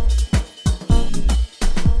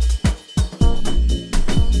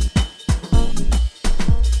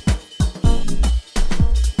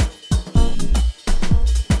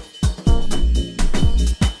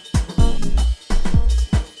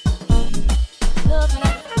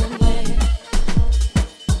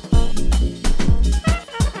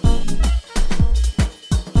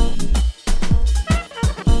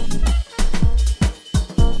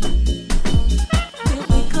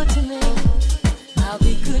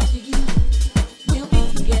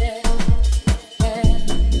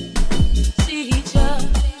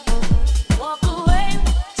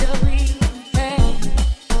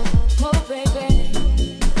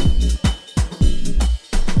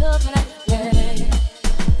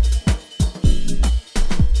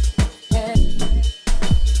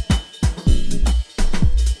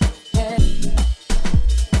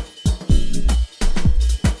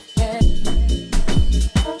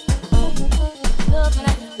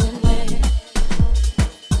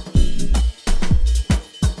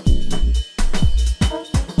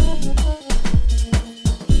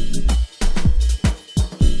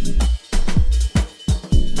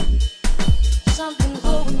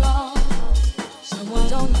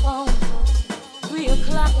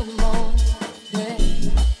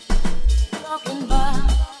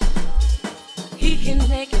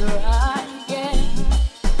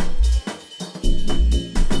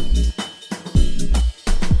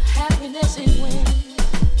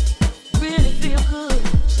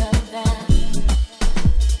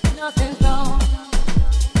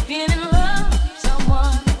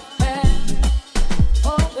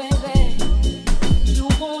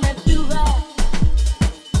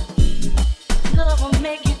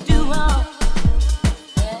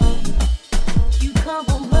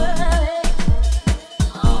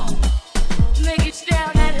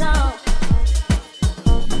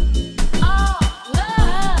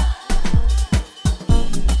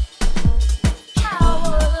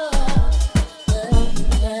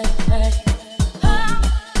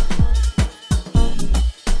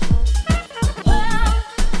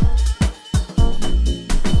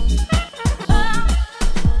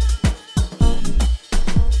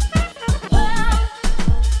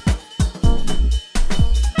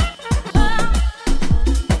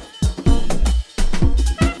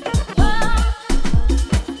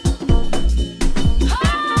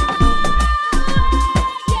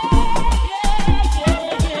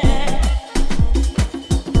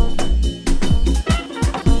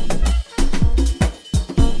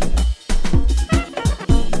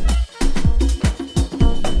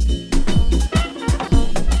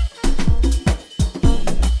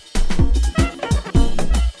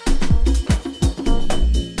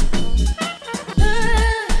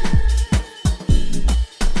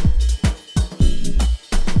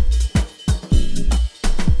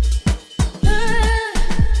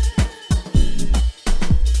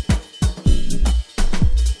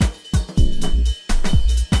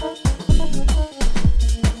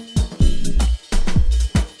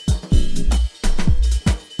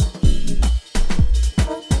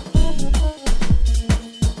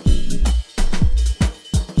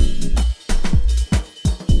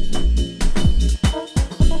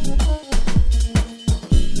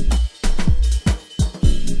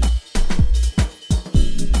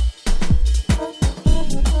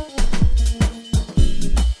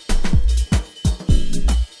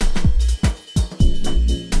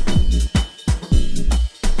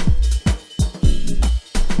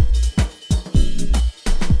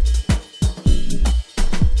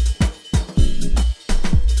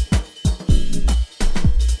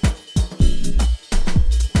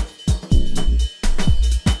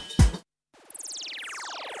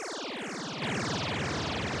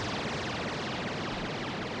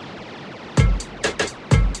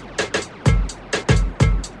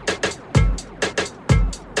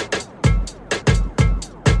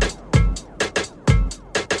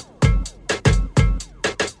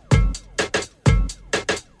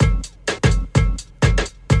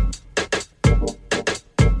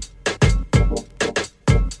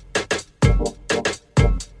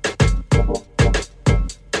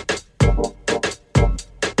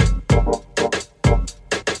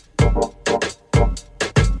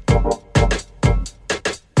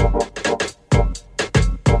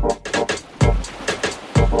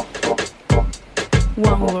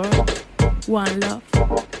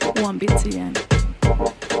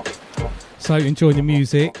So enjoying the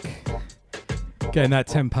music, getting that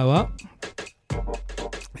tempo up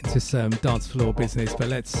into some dance floor business. But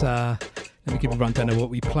let me give you a rundown of what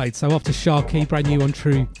we played. So after Sharky, brand new on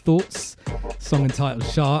True Thoughts, song entitled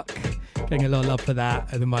Shark. Getting a lot of love for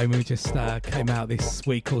that at the moment. We just came out this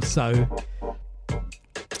week or so.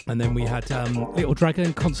 And then we had Little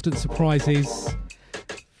Dragon, Constant Surprises,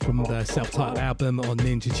 from the self-titled album on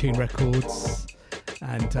Ninja Tune Records.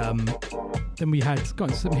 And then we had got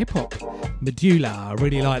some hip-hop. Medulla, I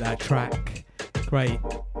really like that track. Great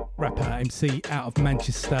rapper, MC out of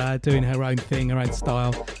Manchester, doing her own thing, her own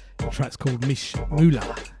style. The track's called Mish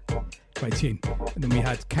Moolah. Great tune. And then we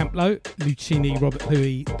had Camplo, Lucini, Robert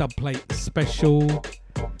Louis, Dubplate Special.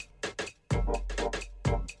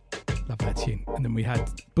 Love that tune. And then we had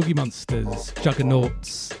Boogie Monsters,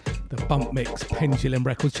 Juggernauts, the Bump Mix, Pendulum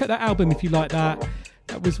Records. Check that album if you like that.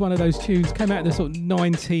 That was one of those tunes, came out in the sort of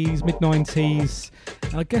 90s, mid-90s.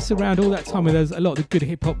 And I guess around all that time where there's a lot of the good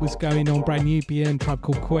hip-hop was going on, Brand Nubian, Tribe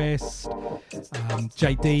Called Quest,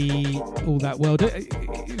 JD, all that world.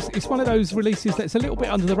 It's one of those releases that's a little bit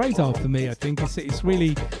under the radar for me, I think. It's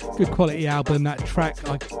really good quality album. That track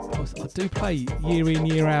I do play year in,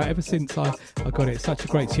 year out, ever since I got it. It's such a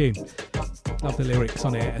great tune. Love the lyrics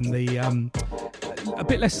on it, and the a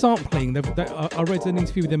bit less sampling. I read an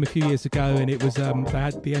interview with them a few years ago, and it was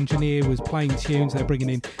the engineer was playing tunes. They're bringing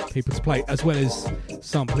in people to play, as well as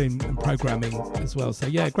sampling and programming as well. So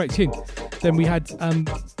yeah, great tune. Then we had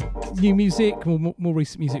new music, more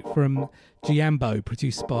recent music from Giambo,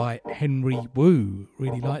 produced by Henry Wu.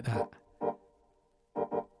 Really like that.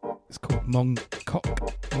 It's called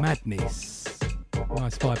Mongkok Madness.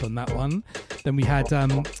 Nice vibe on that one. Then we had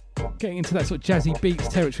getting into that sort of jazzy beats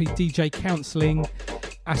territory, DJ Counselling,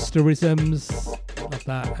 Asterisms, love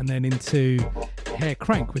that, and then into Hair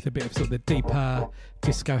Crank with a bit of sort of the deeper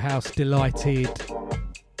disco house, Delighted,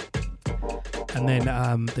 and then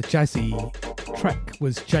the jazzy track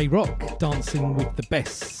was J-Rock, Dancing with the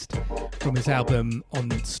Best, from his album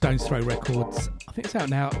on Stone's Throw Records. I think it's out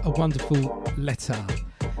now, A Wonderful Letter.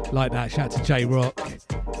 Like that, shout out to J-Rock.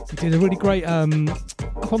 He did a really great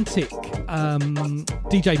Quantic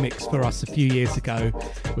DJ mix for us a few years ago,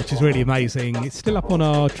 which is really amazing. It's still up on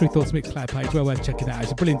our True Thoughts Mixcloud page, well worth checking out.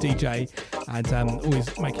 He's a brilliant DJ and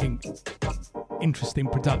always making interesting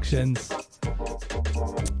productions.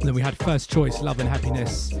 And then we had First Choice, Love and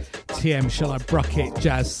Happiness, TM, Shall I Bruck It,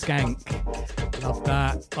 Jazz Skank. Love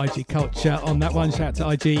that. IG Culture on that one, shout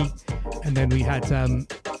out to IG. And then we had,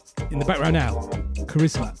 in the background now,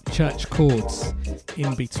 Charisma, Church Chords,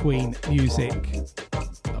 In Between Music.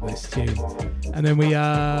 Love this tune. And then we,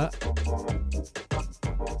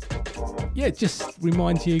 just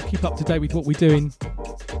remind you, keep up to date with what we're doing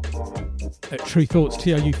at True Thoughts,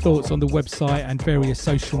 TRU Thoughts on the website and various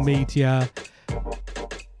social media,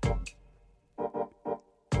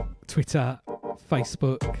 Twitter,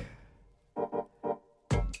 Facebook,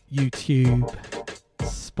 YouTube,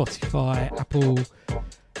 Spotify, Apple,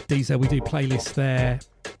 Deezer. We do playlists there.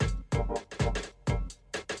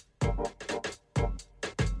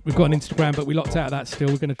 We've got an Instagram, but we locked out of that still.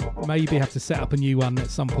 We're going to maybe have to set up a new one at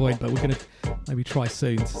some point, but we're going to maybe try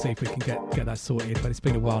soon to see if we can get that sorted. But it's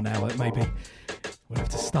been a while now. Maybe we'll have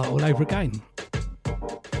to start all over again.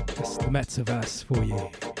 That's the metaverse for you.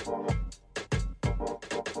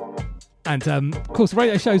 And of course, the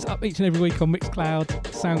radio show's up each and every week on Mixcloud,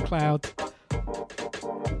 SoundCloud.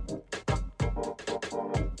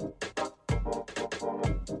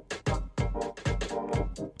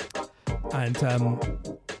 And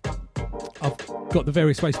I've got the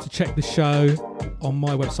various ways to check the show on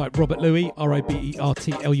my website, Robert Louis,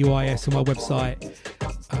 RobertLuis on my website,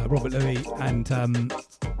 Robert Louis, and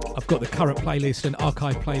I've got the current playlist and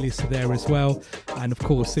archive playlist there as well, and of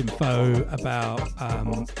course info about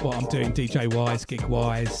what I'm doing DJ wise, gig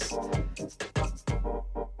wise.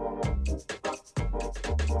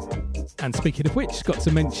 And speaking of which, got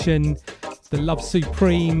to mention the Love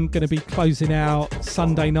Supreme, going to be closing out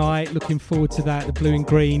Sunday night. Looking forward to that. The Blue and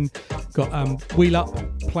Green. Got Wheel Up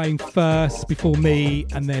playing first before me,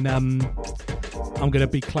 and then I'm going to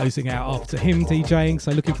be closing out after him DJing.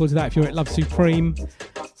 So looking forward to that. If you're at Love Supreme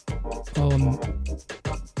on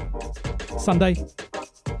Sunday,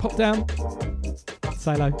 pop down,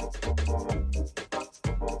 say hello.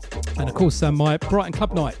 And of course, my Brighton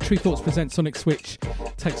Club Night, True Thoughts presents Sonic Switch,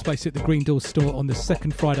 takes place at the Green Door store on the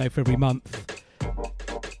second Friday of every month.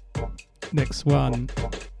 Next one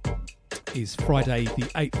is Friday the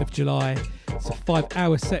 8th of July. It's a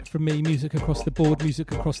 5-hour set from me, music across the board,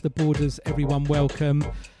 music across the borders, everyone welcome.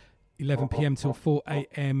 11pm till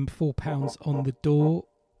 4am, £4 on the door.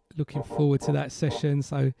 Looking forward to that session,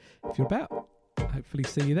 so if you're about, hopefully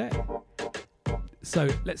see you there. So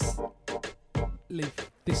let's leave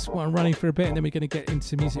this one running for a bit, and then we're going to get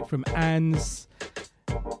into music from Anne's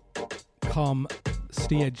calm,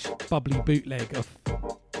 steerage, bubbly bootleg of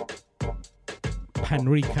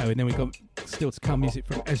Panrico, and then we've got still to come music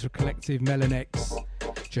from Ezra Collective, Melanex,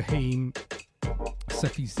 Jaheim,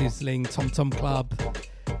 Sefi Sizzling, Tom Tom Club,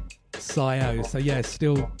 Sio. So yeah,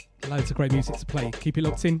 still loads of great music to play. Keep it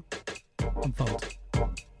locked in. Unfold.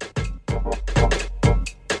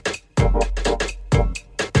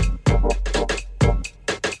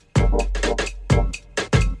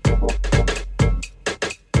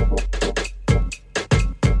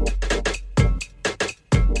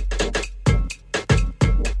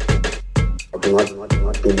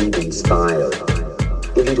 Not believe in style.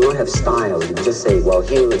 If you do not have style, you just say, well,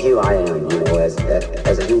 here I am, you know, as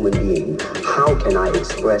a human being. How can I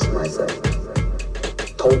express myself?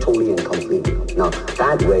 Totally and completely. Now,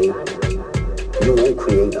 that way, you won't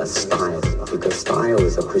create a style, because style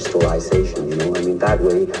is a crystallization, you know. I mean, that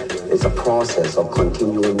way, it's a process of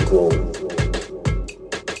continuing growth.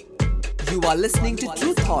 You are listening to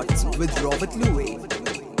True Thoughts with Robert Louis.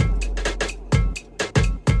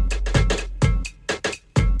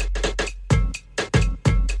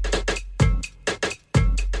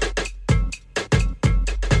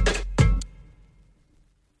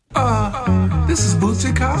 This is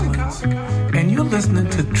Bootsy Collins, and you're listening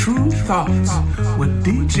to True Thoughts with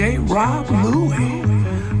DJ Rob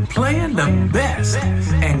Louie, playing the best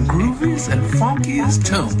and grooviest and funkiest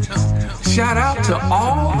tunes. Shout out to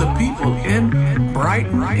all the people in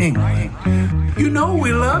Brighton, England. You know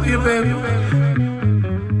we love you, baby.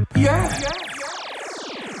 Yeah.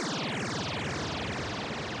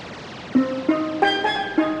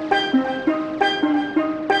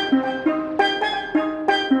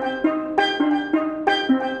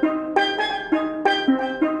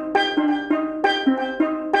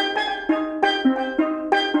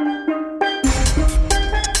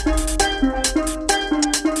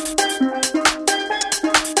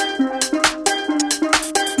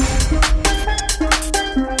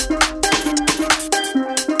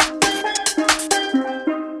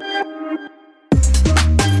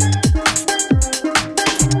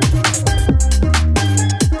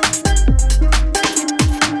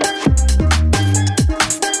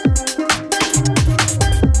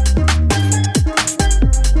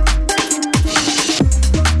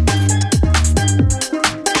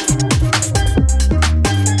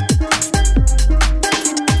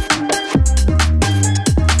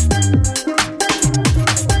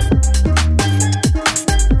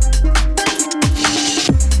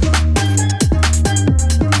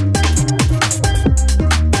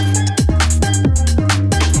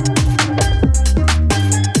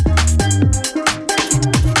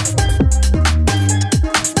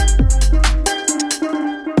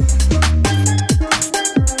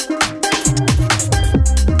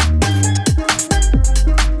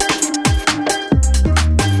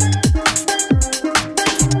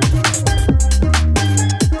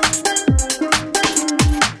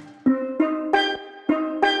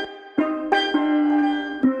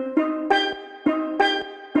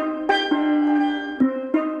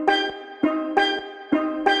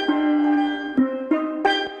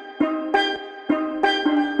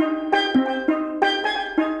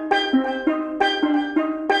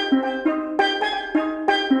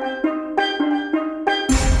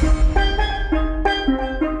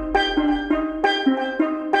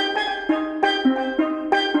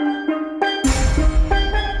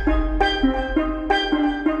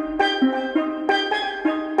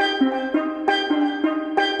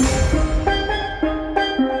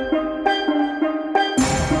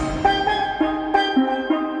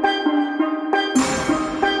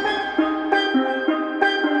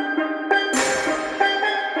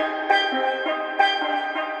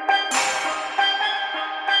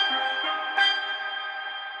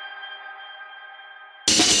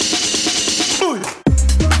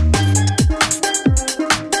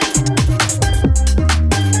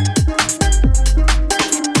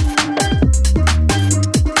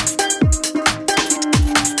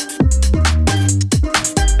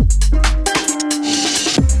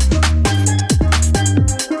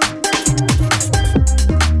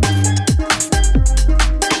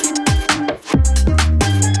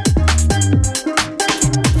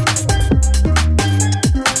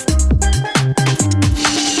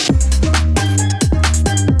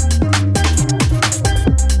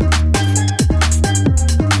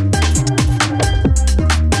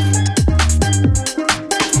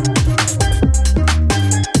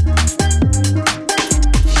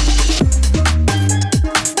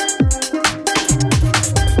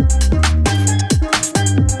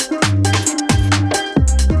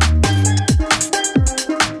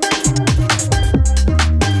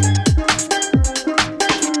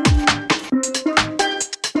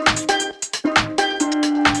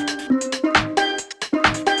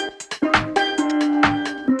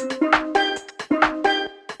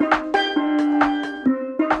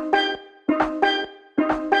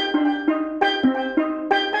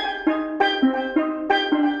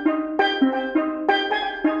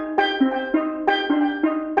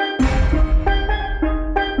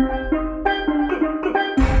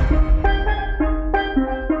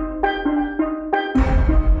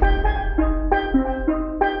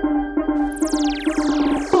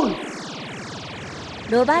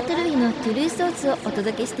 トゥルーストーツをお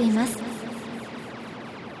届けしています。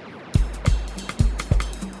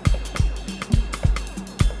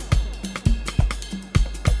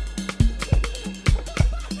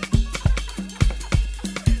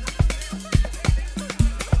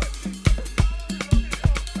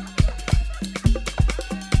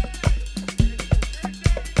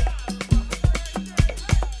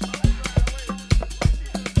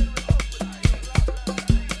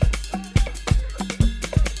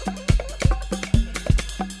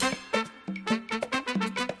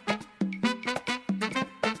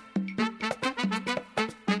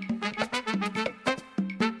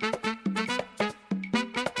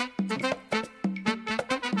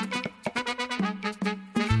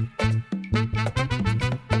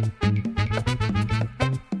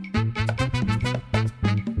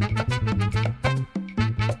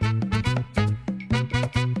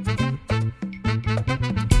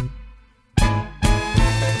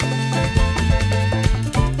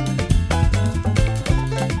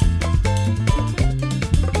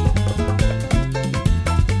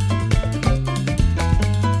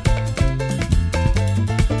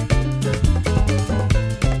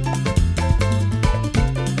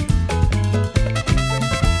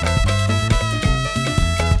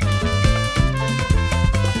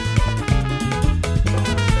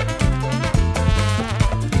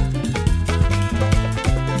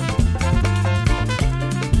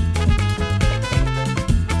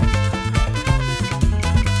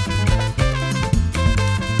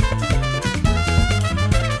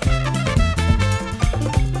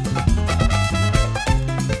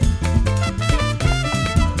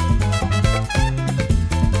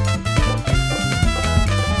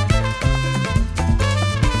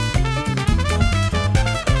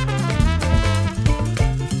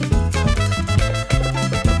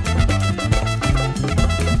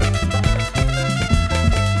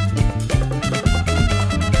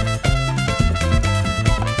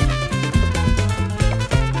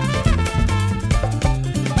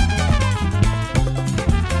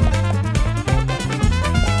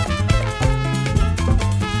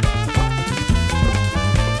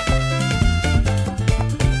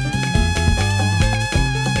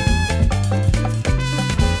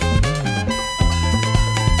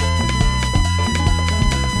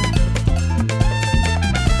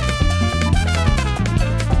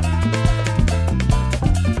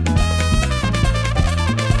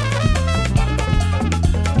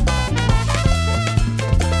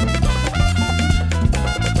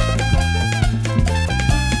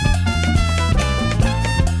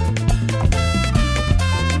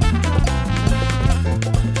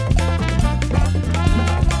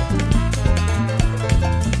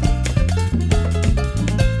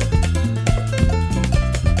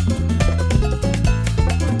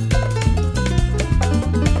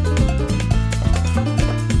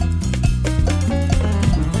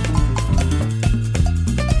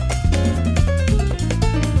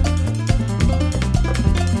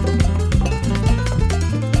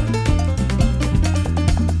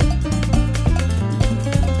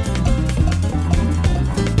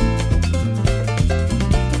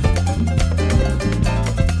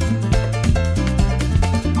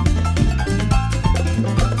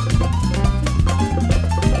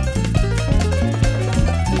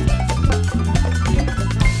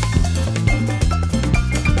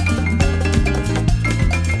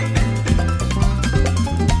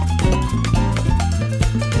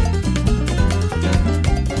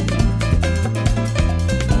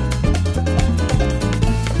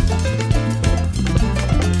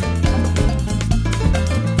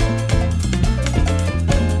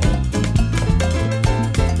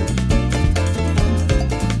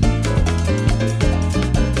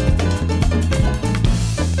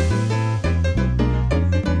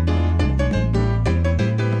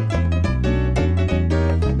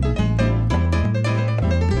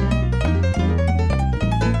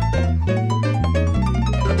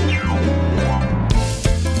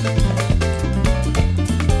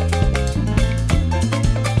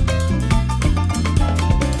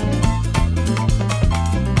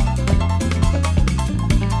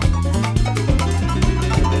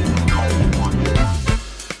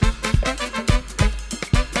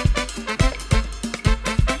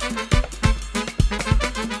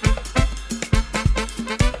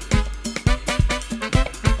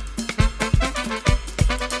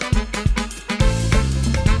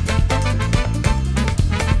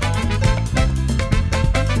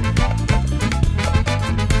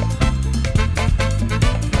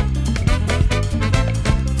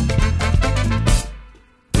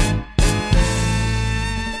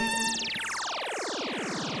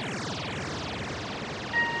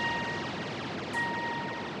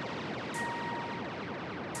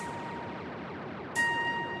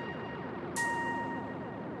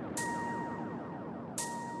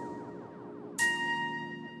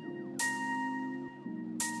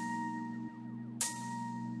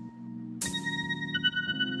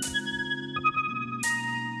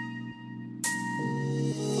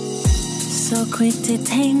so quick to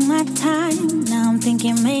take my time. Now I'm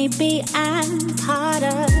thinking maybe I'm part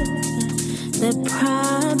of the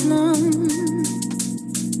problem.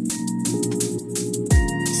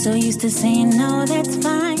 So used to saying no, that's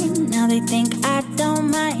fine. Now they think I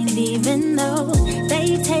don't mind, even though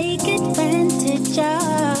they take advantage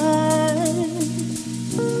of.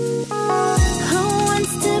 Who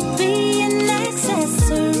wants to be an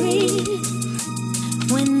accessory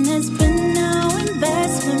when there's been no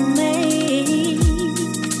investment made?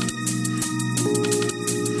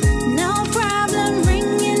 No problem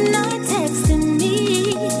ringing or texting me,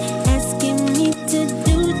 asking me to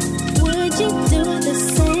do, would you do the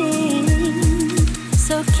same?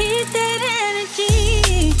 So keep that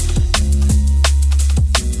energy.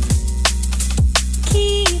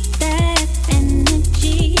 Keep that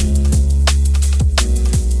energy.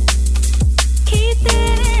 Keep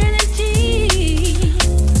that energy.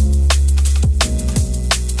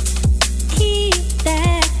 Keep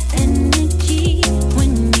that energy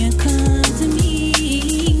when you come to me.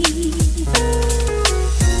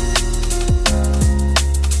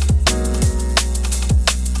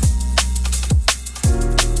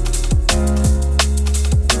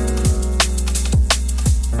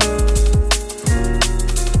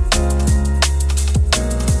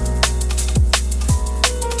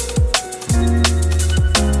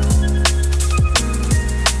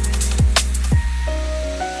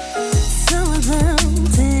 Some of them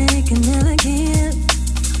take and never give,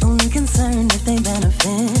 only concerned if they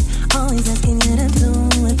benefit. Always asking you to do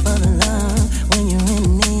it for the love. When you're in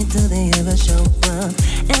need, do they ever show up?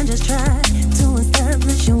 And just try to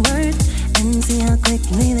establish your worth and see how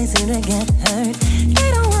quickly they seem to get hurt. They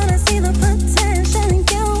don't wanna see the potential in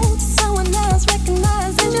you. Someone else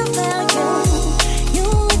recognizes your value. You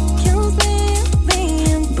accuse me of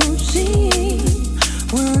being bougie.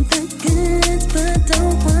 Want the goods but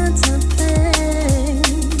don't want to pay.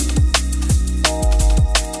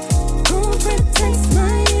 Who protects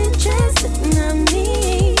my interest? Not me.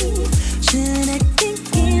 Should I keep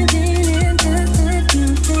giving in just like you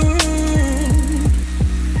did?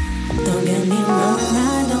 Don't get me wrong, I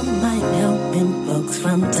don't mind helping folks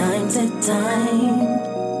from time to time.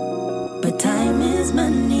 But time is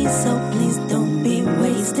money, so please don't be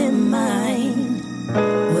wasting mine.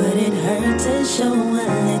 Would it hurt to show a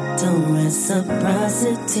little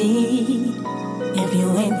reciprocity? If you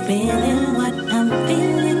ain't feeling what I'm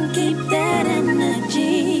feeling, keep that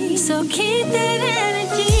energy. So keep that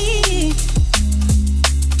energy.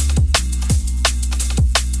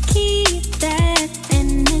 Keep that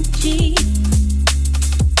energy.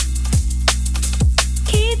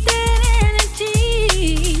 Keep that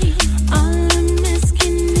energy. All I'm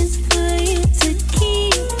asking is for you to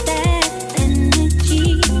keep that energy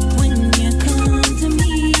when you come to me.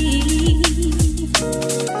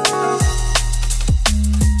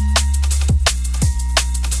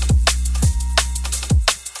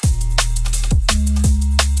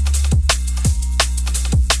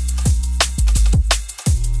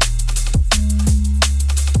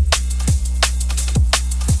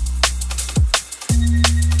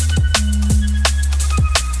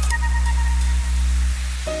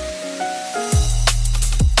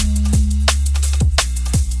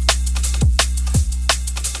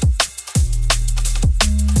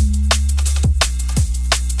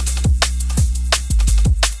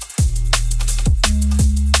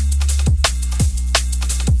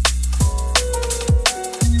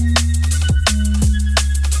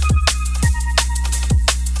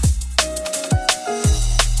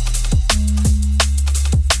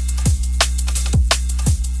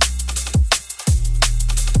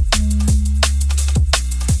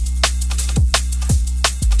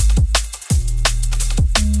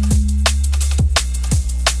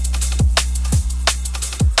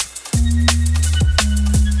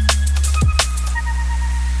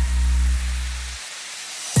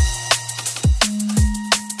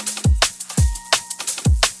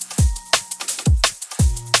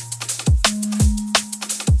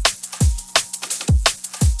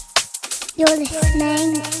 You're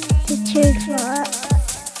listening to Truth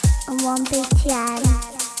Rocks on 1BTN.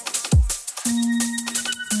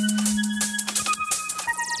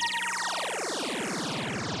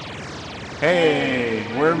 Hey,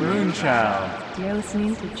 we're Moonchild. You're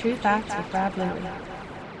listening to True Thoughts with Rob Louie.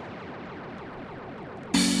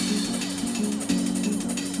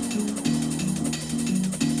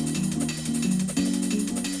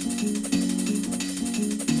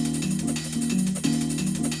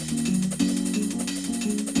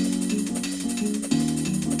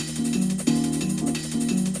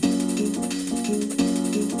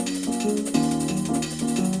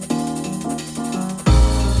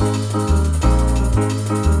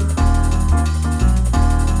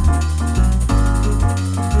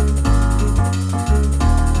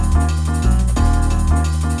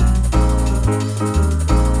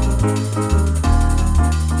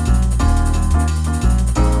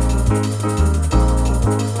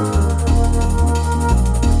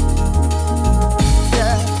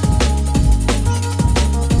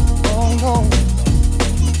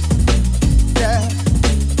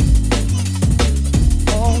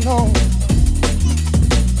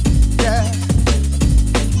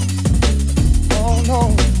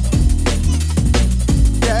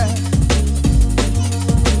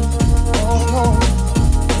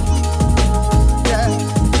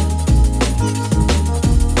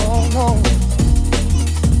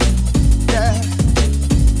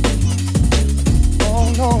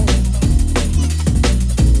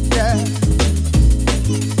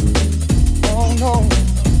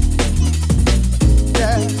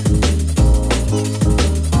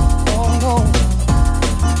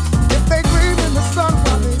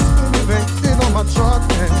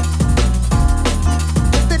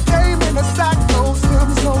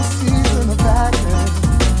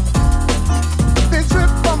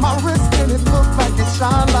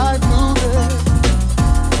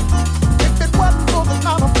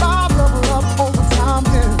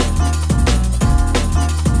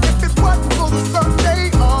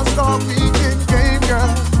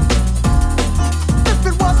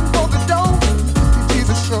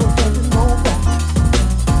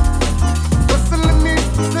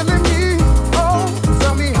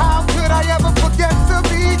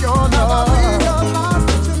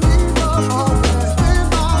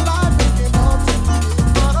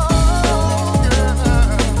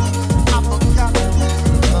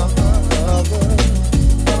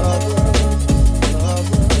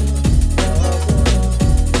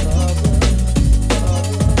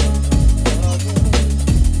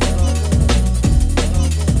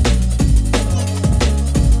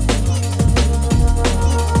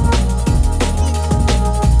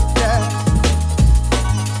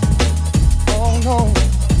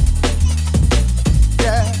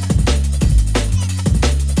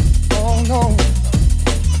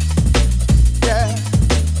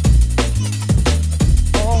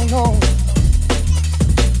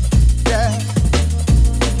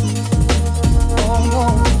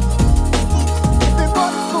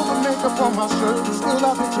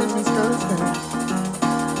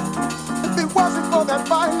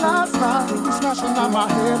 crashing on my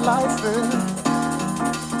head like this.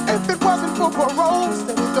 If it wasn't for parole,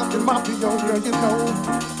 steady ducking my PO, girl, you know.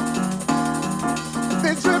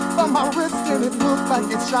 They drip from my wrist and it looked like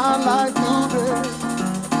it shine like beauty.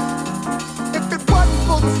 If it wasn't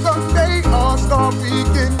for the Sunday All-Star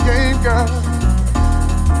Weekend game, girl.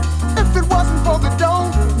 If it wasn't for the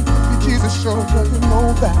dome, the Jesus show, girl, you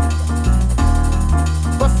know that.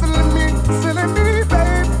 But silly me, baby.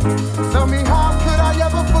 Tell me how could I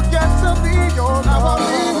ever forget to be yours? Now I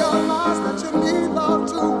realize that you need love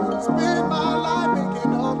to spend my life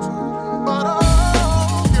making up to you. But oh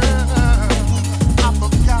yeah, I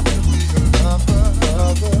forgot to be a lover.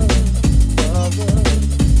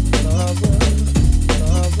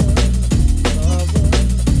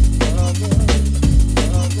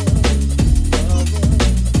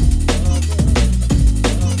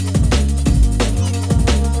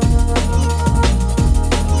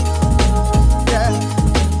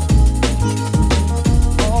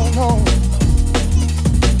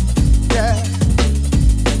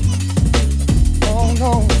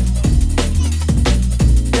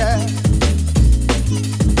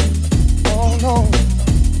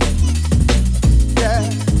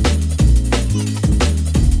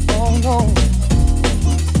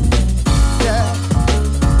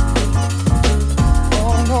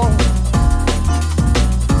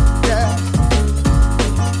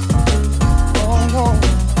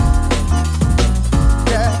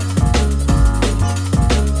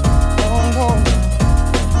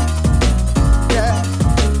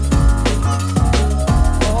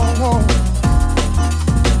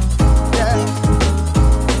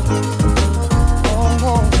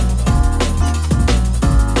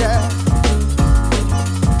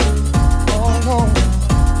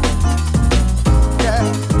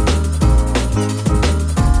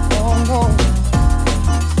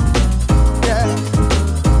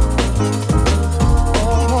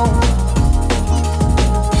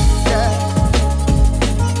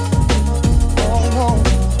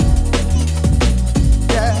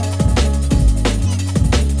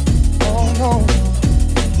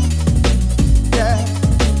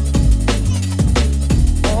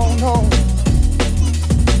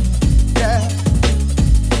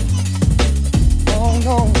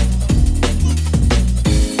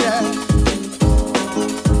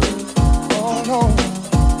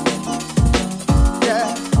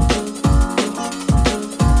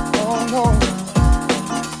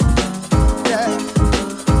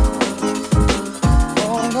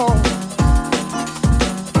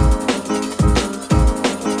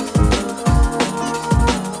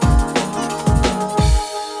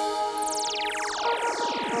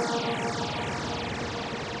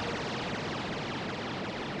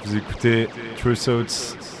 Vous écoutez True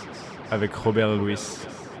Thoughts avec Robert Louis.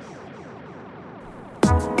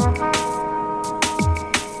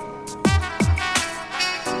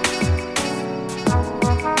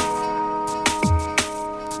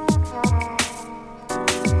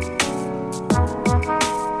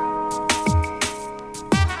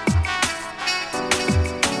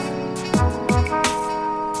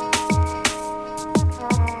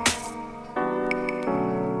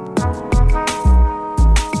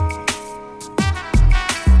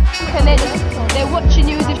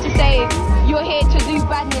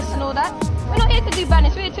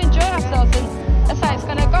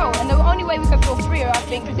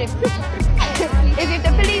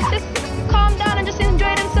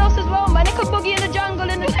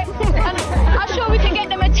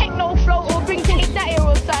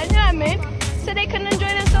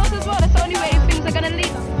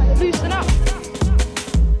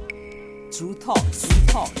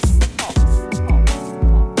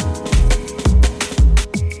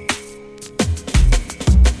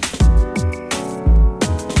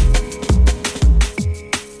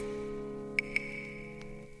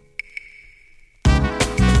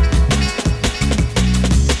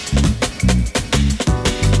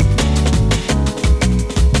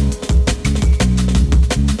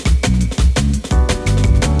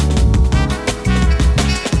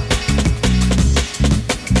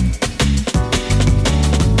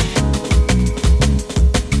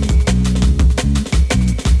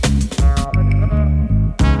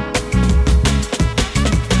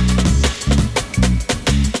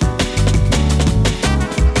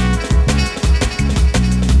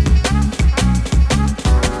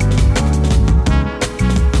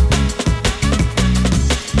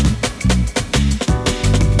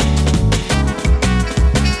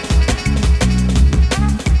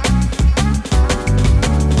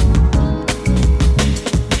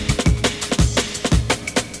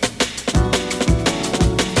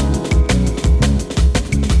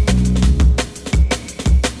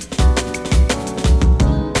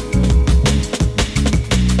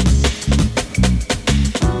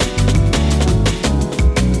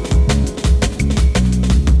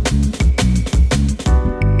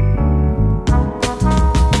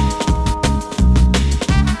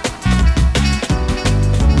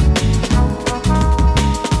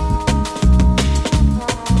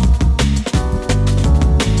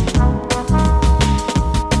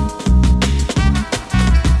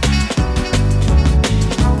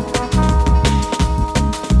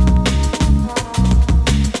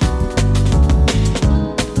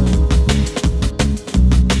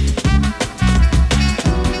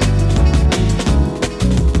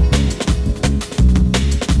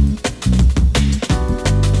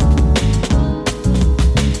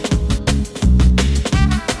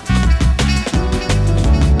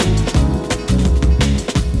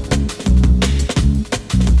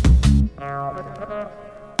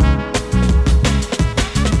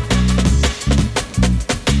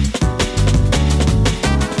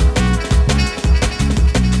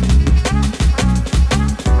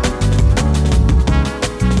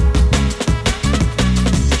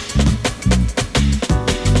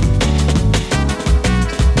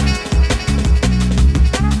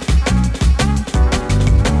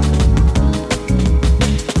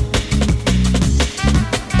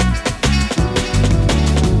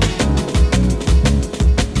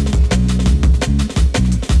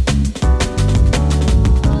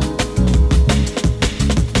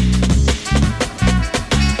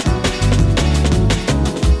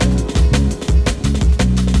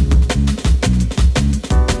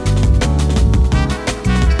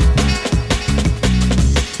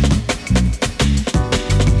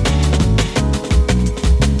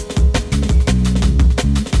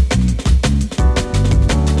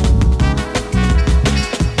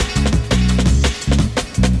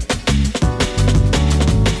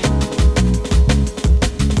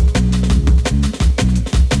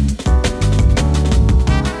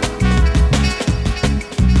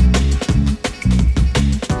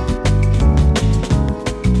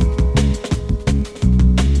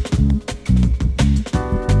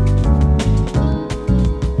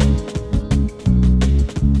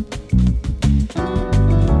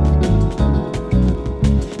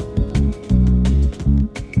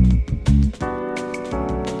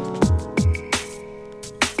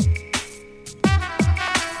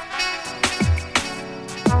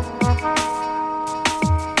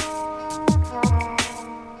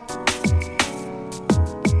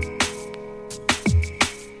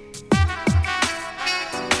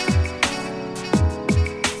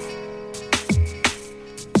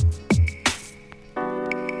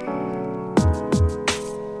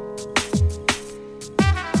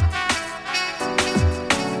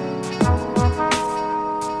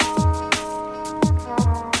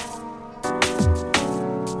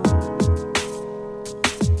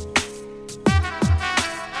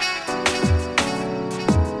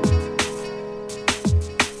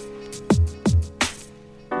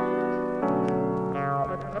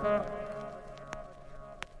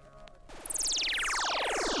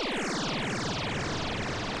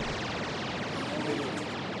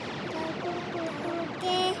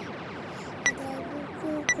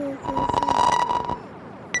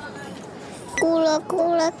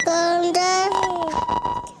 Kula kanda.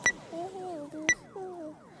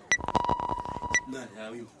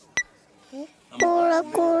 Kula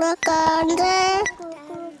kanda.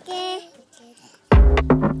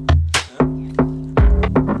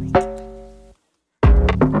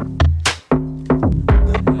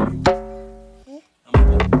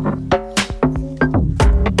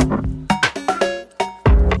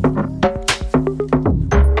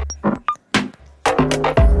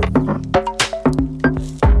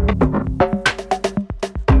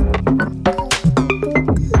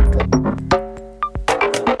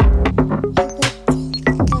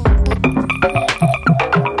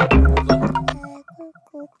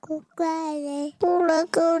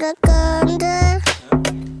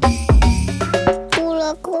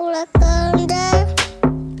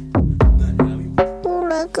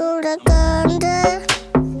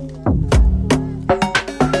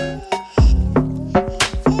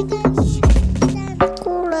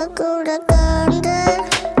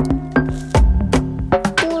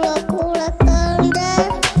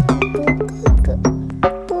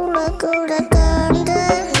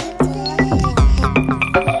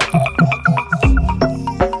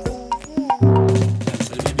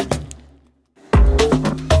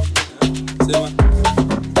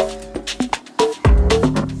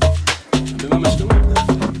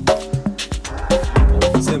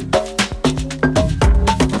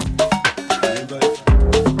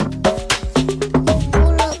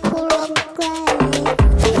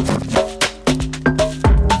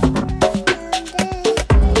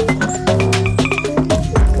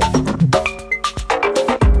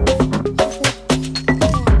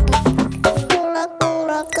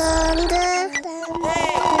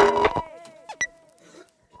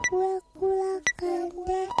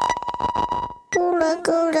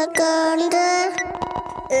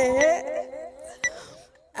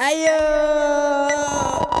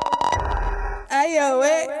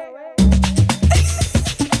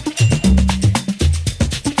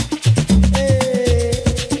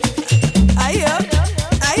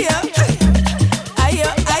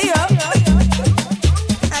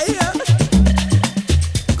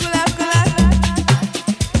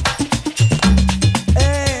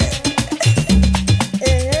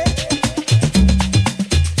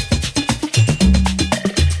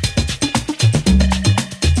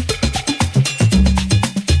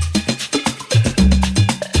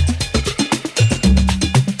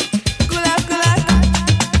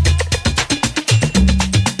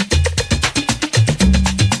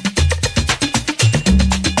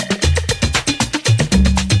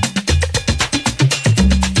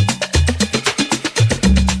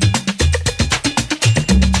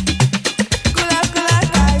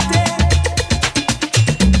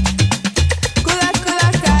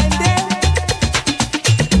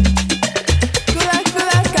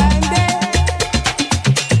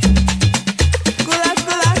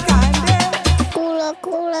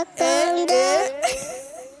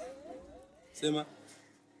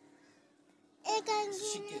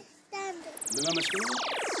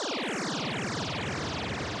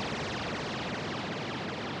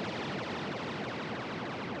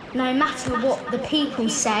 No matter what the people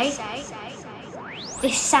say,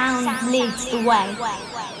 this sound leads the way.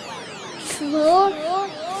 Food,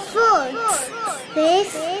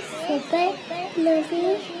 this, love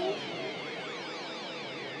you.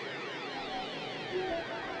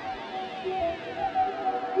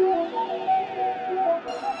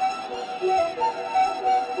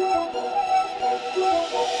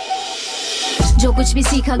 जो कुछ भी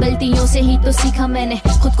सीखा गलतियों से ही तो सीखा मैंने,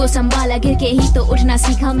 खुद को संभाला गिर के ही तो उठना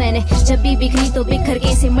सीखा मैंने, जब भी बिखरी तो बिखर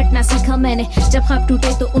के सिमटना सीखा मैंने, जब ख्वाब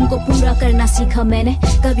टूटे तो उनको पूरा करना सीखा मैंने।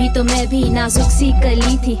 कभी तो मैं भी नाजुक सी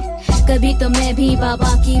कली थी, कभी तो मैं भी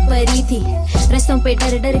बाबा की परी थी, रास्तों पे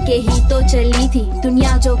डर डर के ही तो चली थी,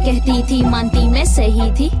 दुनिया जो कहती थी मानती मैं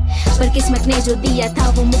सही थी, पर किस्मत ने जो दिया था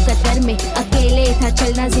वो मुकद्दर में, अकेले था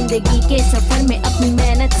चलना जिंदगी के सफर में, अपनी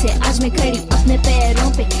मेहनत से आज मैं खड़ी अपने पैरों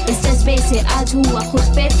पे, इस जज्बे से आज हुआ खुद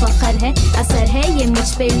पे फख्र है, असर है ये मुझ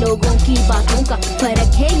पे लोगों की बातों का,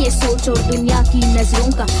 फर्क है ये सोच और दुनिया की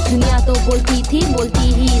नजरों का, दुनिया तो बोलती थी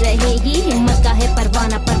बोलती ही रहेगी, हिम्मत का है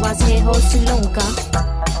परवाना परवाज़ है हौसलों का।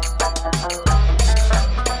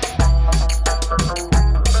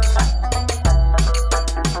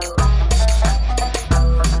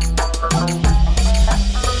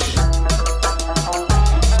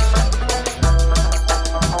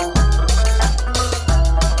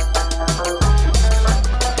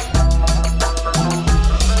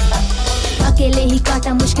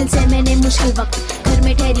 मुश्किल से मैंने मुश्किल वक्त, घर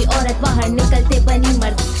में ठहरी औरत बाहर निकलते बनी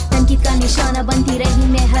मर्द, तनकीद का निशाना बनती रही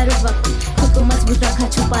मैं हर वक्त, खुद को मजबूत रखा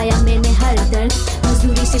छुपाया मैंने हर दर्द,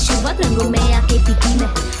 मजदूरी से शुरुआत रंगों में आके टिकी मैं,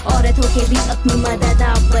 औरत होके भी अपनी मदद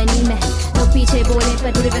आप बनी मैं, लोग पीछे बोले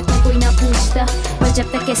पर बुरे वक्त में कोई ना पूछता, पर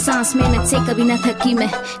जब तक के सांस मेहनत से कभी ना थकी मैं,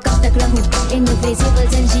 कब तक रहूं इन इनविजिबल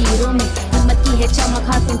जंजीरों में, हिम्मत की है चमक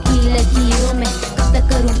हाथों की लकीरों में, कब तक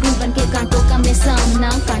करूं फूल बन के कांटों का मैं सामना,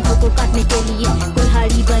 कांटों को काटने के लिए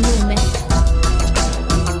कुल्हाड़ी बनूं मैं।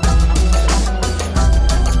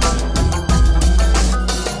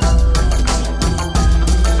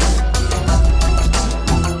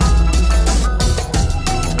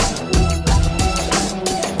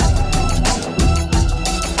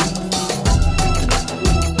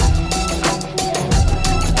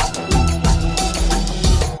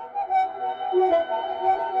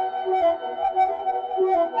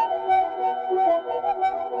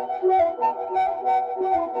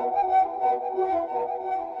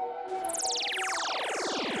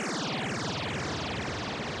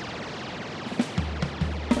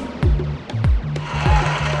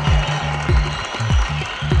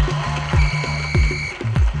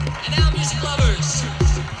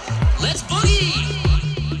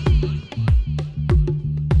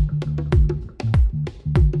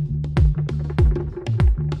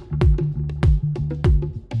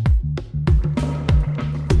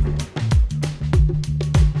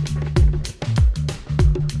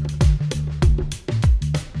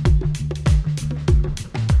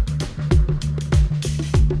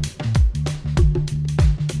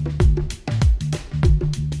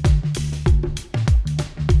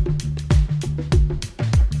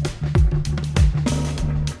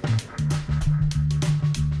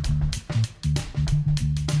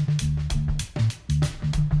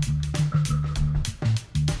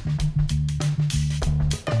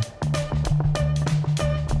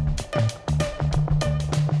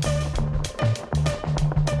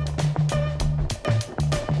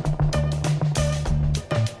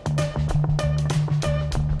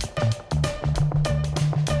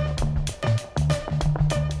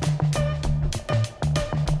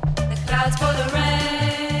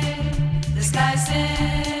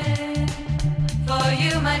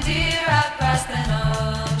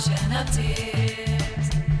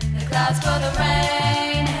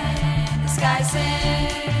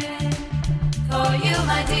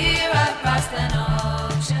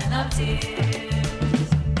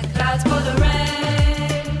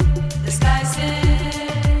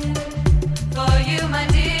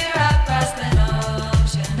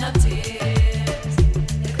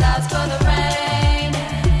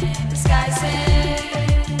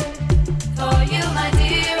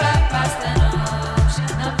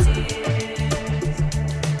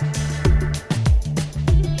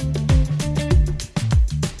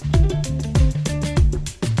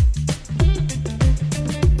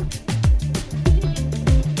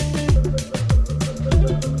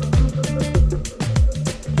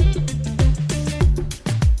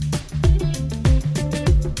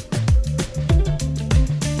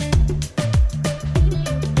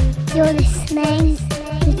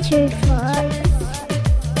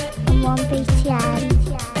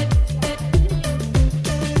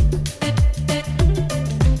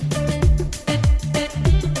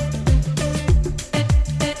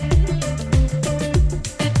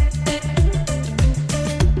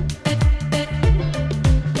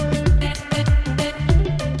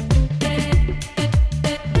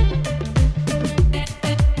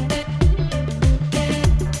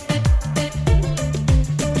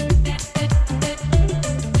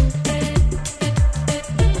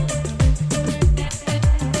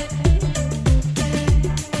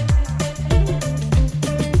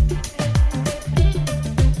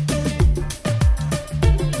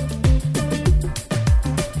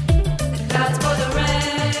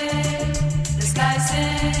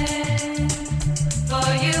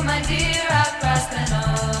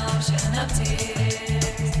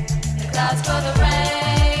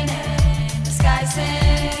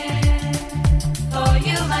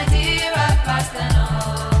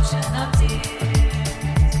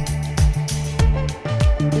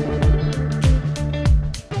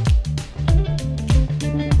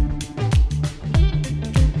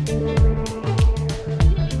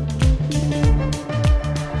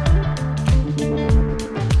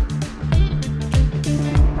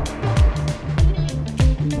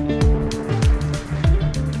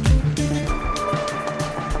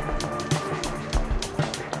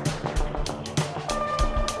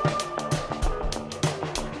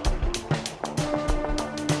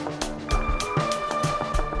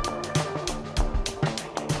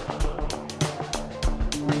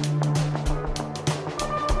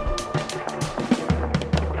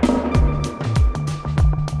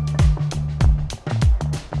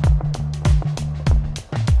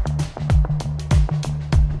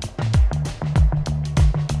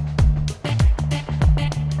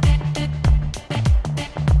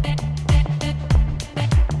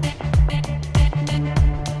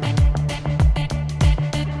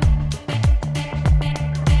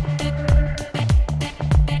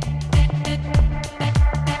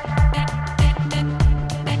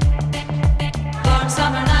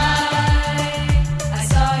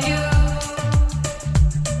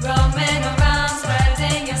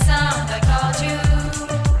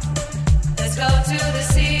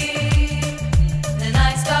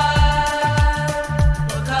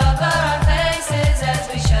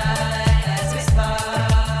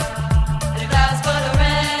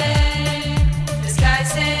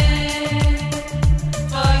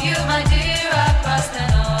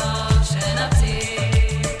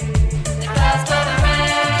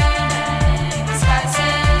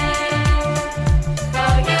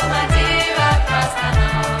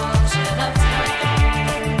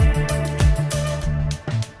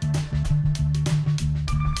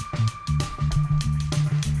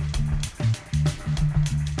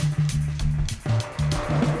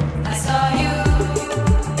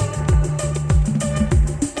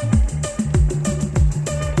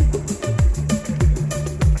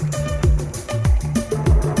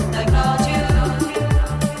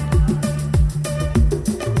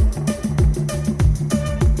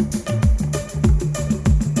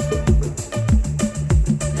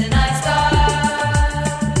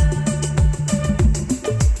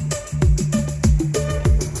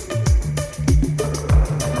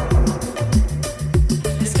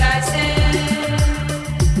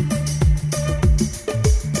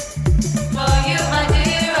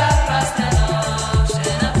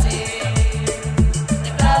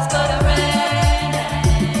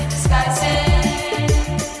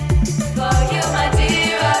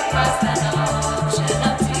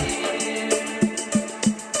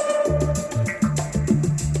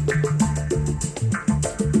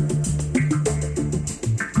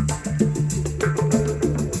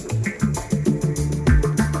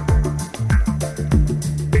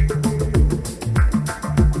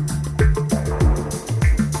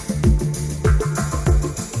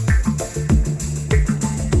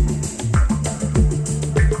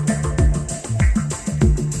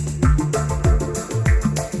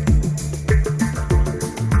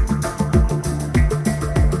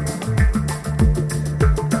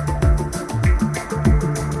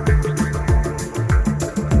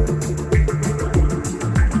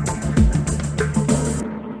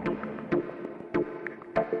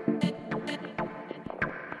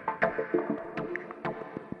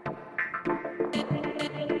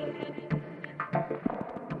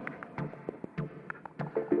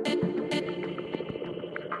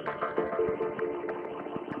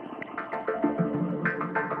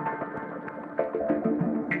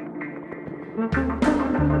 You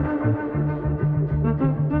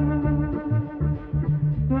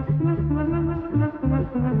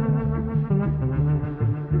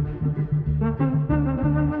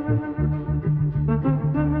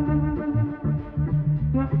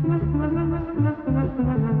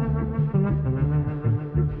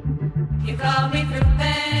called me through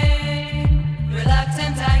pain,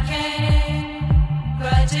 reluctant I came,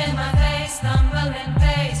 grudge in my face, stumbling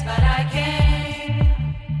pace, but I came,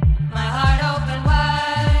 my heart open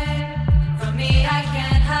wide, from me I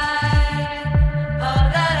can't hide, all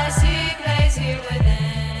that I see plays here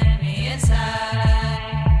within me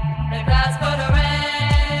inside, the clouds pour the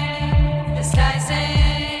rain, the sky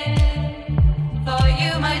sing, for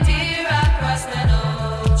you my dear I crossed an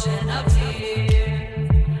ocean of tears.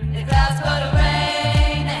 The clouds pour the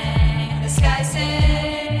rain and the sky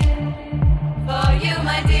sing. For you,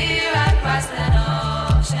 my dear, I crossed an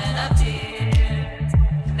ocean of tears.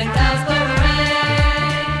 The clouds pour the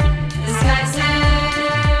rain, the sky sing.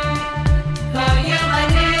 For you, my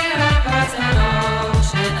dear, I crossed an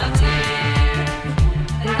ocean of tears.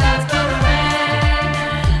 The clouds pour the rain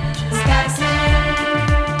and the sky sing.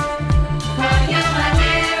 For you, my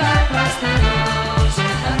dear, I crossed an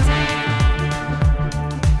ocean of tears.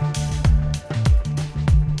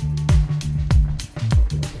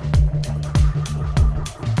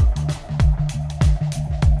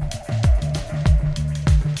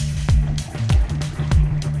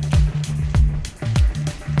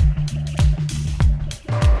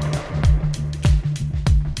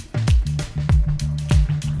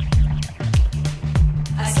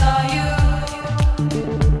 I saw you.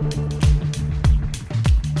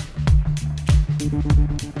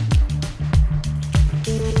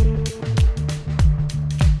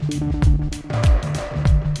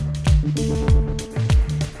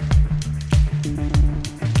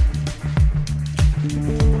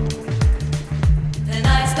 The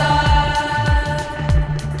night star.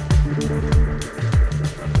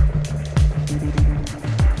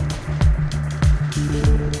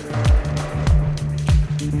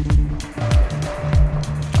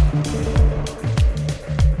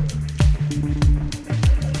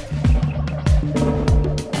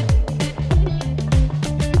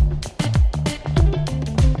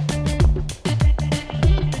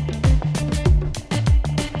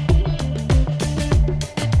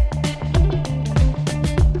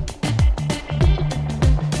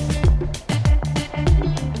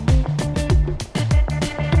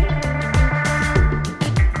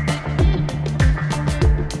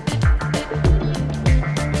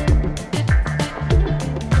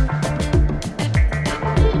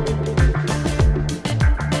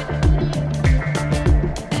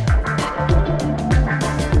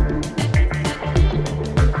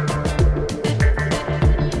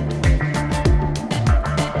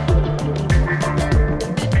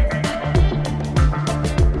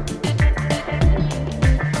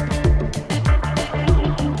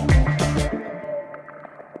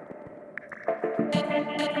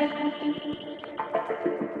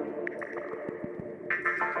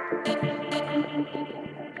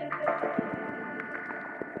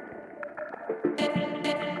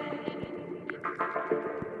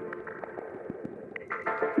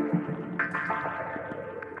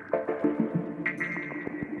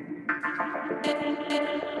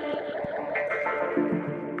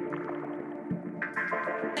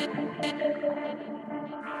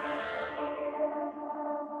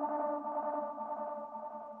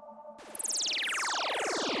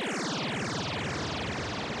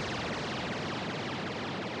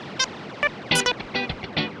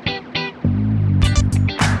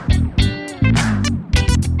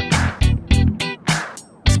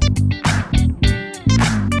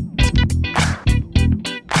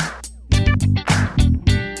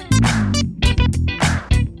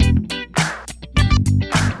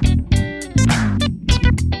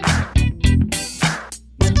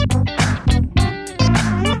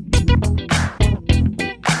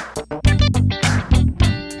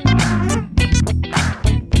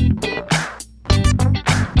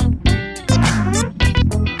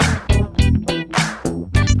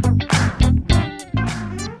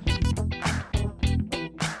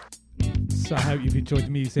 So I hope you've enjoyed the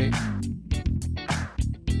music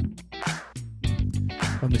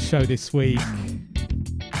on the show this week.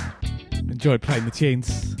 Enjoyed playing the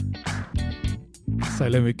tunes. So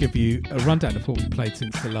let me give you a rundown of what we played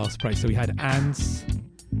since the last break. So we had Anne's,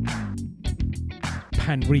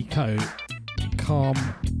 Panrico, Calm,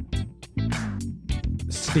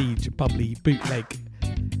 Steege, Bubbly, Bootleg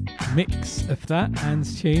mix of that.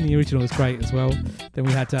 Anne's tune, the original was great as well. Then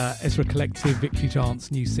we had Ezra Collective, Victory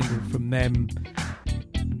Chance, new single from them.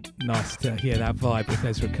 Nice to hear that vibe with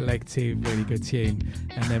Ezra Collective, really good tune.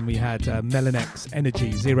 And then we had Melanex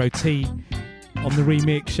Energy, Zero T on the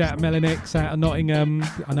remix. Shout out Melanex out of Nottingham.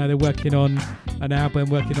 I know they're working on an album,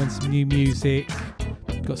 working on some new music.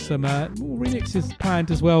 Got some more remixes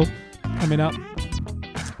planned as well coming up.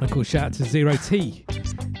 And of course, shout out to Zero T.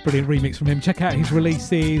 Brilliant remix from him. Check out his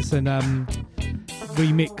releases and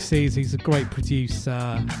remixes. He's a great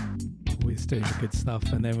producer. Always doing the good stuff.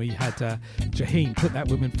 And then we had Jaheen, Put That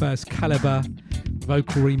Woman First, Caliber,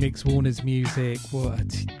 vocal remix, Warner's Music. What a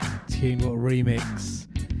tune, what a remix.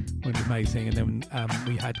 What amazing. And then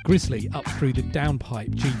we had Grizzly, Up Through the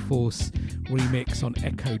Downpipe, G-Force remix on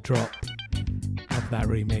Echo Drop. Love that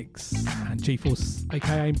remix. And G-Force,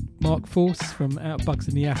 aka Mark Force from Out Bugs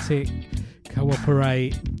in the Attic,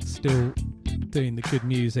 Cooperate, still doing the good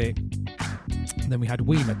music. And then we had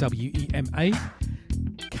Wema, W-E-M-A,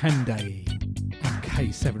 Kande on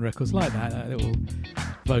K7 Records. Like that little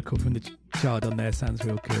vocal from the child on there sounds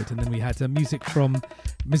real good. And then we had music from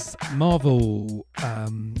Ms. Marvel.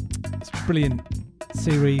 It's a brilliant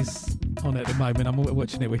series on at the moment. I'm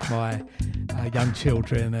watching it with my young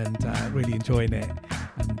children and really enjoying it.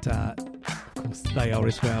 And of course they are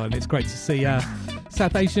as well. And it's great to see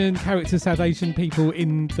South Asian characters, South Asian people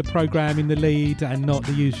in the programme, in the lead, and not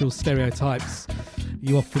the usual stereotypes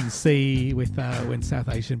you often see with when South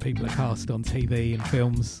Asian people are cast on TV and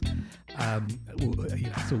films.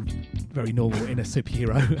 It's all very normal in a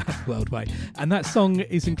superhero world way. And that song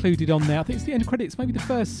is included on there. I think it's the end credits, maybe the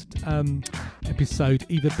first episode,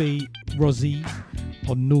 Either Be Rosie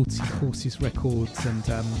on Naughty Horses Records, and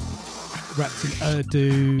raps in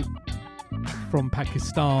Urdu from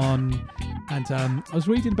Pakistan. And I was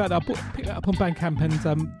reading about that. I picked that up on Bandcamp, and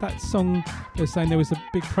that song, they were saying there was a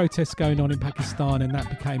big protest going on in Pakistan, and that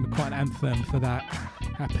became quite an anthem for that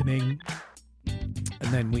happening.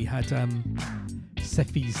 And then we had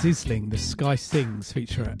Sefi Zisling, The Sky Sings,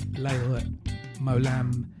 feature Layla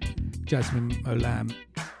Molam, Jasmine Molam,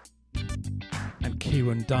 and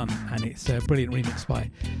Kieran Dunn. And it's a brilliant remix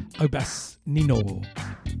by Obas Nino,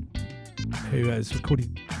 who has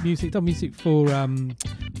recorded music, done music for,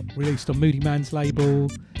 released on Moody Man's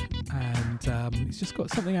label, and he's just got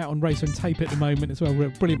something out on Razor and Tape at the moment as well. We're a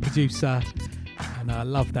brilliant producer, and I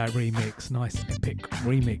love that remix. Nice epic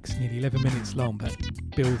remix, nearly 11 minutes long, but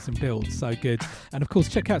builds and builds, so good. And of course,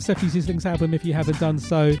 check out Sefi Zisling's album if you haven't done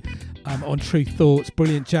so, on True Thoughts.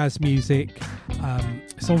 Brilliant jazz music.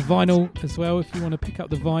 It's on vinyl as well if you want to pick up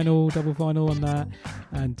the vinyl, double vinyl on that,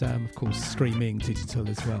 and of course streaming digital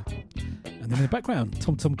as well. And then in the background,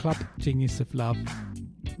 Tom Tom Club, Genius of Love,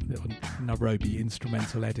 little Nairobi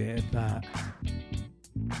instrumental edit of that.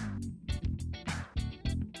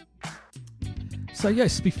 So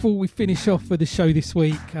yes, before we finish off with the show this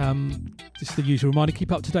week, just the usual reminder,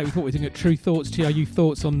 keep up to date with what we're doing at True Thoughts, TRU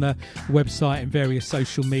Thoughts, on the website and various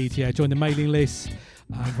social media. Join the mailing list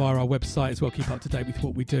via our website as well. Keep up to date with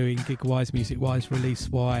what we're doing, gig-wise, music-wise,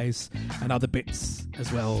 release-wise, and other bits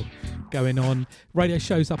as well going on. Radio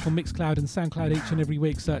shows up on Mixcloud and Soundcloud each and every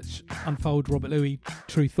week. Search Unfold Robert Louis,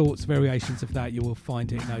 True Thoughts, variations of that. You will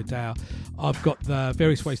find it, no doubt. I've got the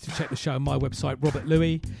various ways to check the show on my website, Robert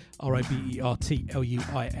Louis,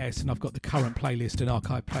 ROBERTLUIS, and I've got the current playlist and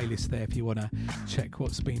archive playlist there if you want to check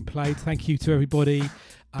what's been played. Thank you to everybody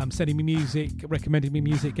sending me music, recommending me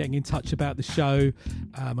music, getting in touch about the show,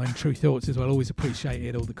 and True Thoughts as well. Always appreciate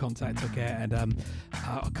it, all the contact I get. And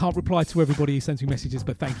I can't reply to everybody who sends me messages,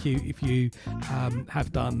 but thank you if you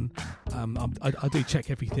have done. I do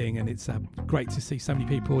check everything, and it's great to see so many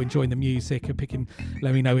people enjoying the music and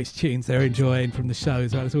let me know which tunes they're enjoying from the show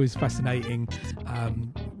as well. It's always fascinating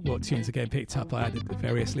what tunes are getting picked up by the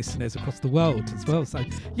various listeners across the world as well. So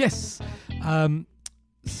yes,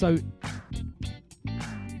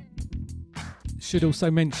 should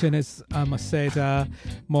also mention, as I said,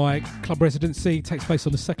 my club residency takes place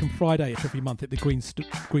on the second Friday of every month at the Green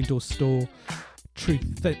Door Store.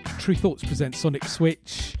 True Thoughts presents Sonic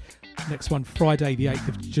Switch. Next one, Friday the 8th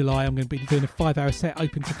of July. I'm going to be doing a 5-hour set,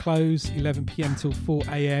 open to close, 11 p.m. till 4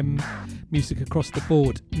 a.m. Music across the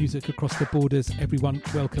board. Music across the borders. Everyone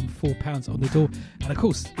welcome, £4 on the door. And of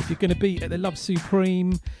course, if you're going to be at the Love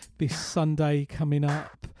Supreme this Sunday coming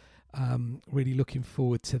up, really looking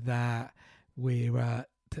forward to that. We're I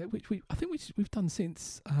think we've done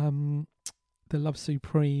since the Love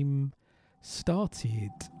Supreme started.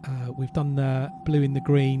 We've done the Blue in the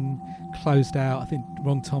Green, closed out. I think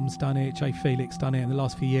Ron Tom's done it, Jay Felix done it, and the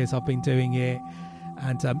last few years I've been doing it.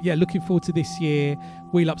 And looking forward to this year.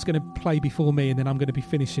 Wheel Up's going to play before me, and then I'm going to be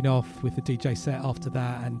finishing off with the DJ set after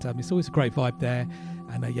that. And it's always a great vibe there.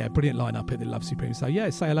 And brilliant lineup at the Love Supreme. So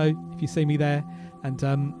say hello if you see me there, and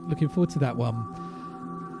looking forward to that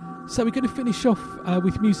one. So we're going to finish off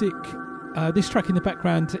with music. This track in the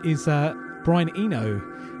background is Brian Eno.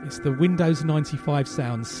 It's the Windows 95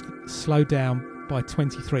 sounds slowed down by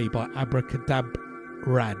 23 by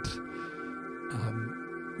Abracadabrad.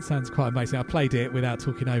 Sounds quite amazing. I played it without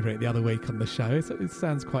talking over it the other week on the show. So it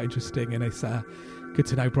sounds quite interesting, and it's good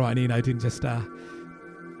to know Brian Eno didn't just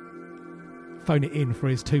phone it in for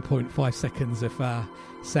his 2.5 seconds of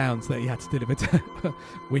sounds that he had to deliver to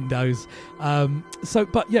Windows.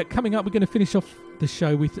 But coming up, we're going to finish off the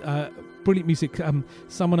show with brilliant music.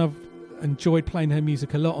 Someone I've enjoyed playing her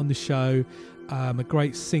music a lot on the show. A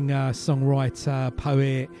great singer, songwriter,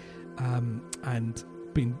 poet, and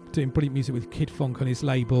been doing brilliant music with Kid Fonk on his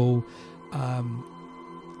label.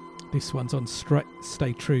 This one's on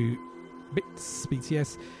Stay True Bits,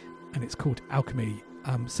 BTS, and it's called Alchemy.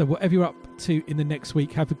 So whatever you're up to in the next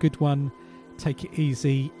week, have a good one, take it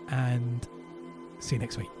easy, and see you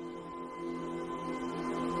next week.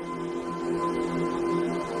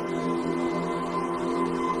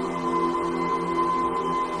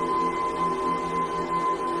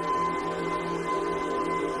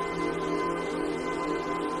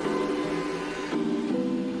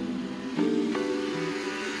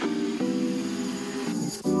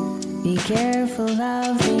 Be careful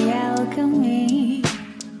of the alchemy,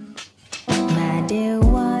 my dear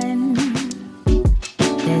one.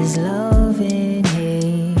 There's love in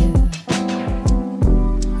here,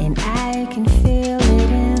 and I can feel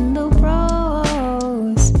it in the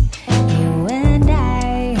prose. You and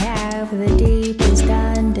I have the deepest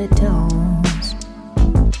undertones.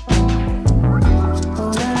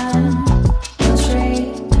 Hold on, go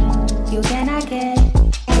straight. You cannot get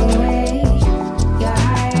away. Your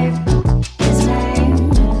heart is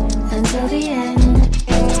mine until the end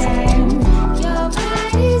of time. Your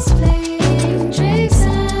body's playing tricks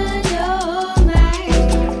on your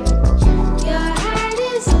mind. Your heart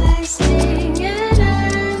is lasting, and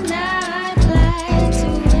I'm not blind to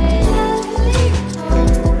it.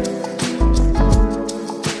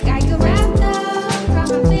 Got you wrapped up from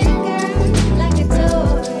my finger like a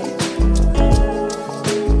toy.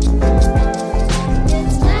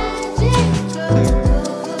 It's magical.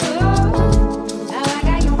 How I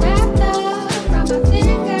got you wrapped up from my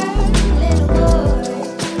finger, little boy.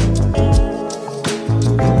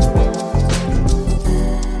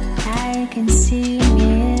 I can see me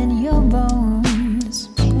in your bones.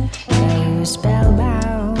 Are you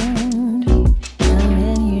spellbound? I'm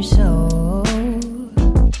in your soul.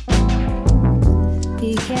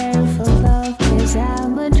 Be careful, love, 'cause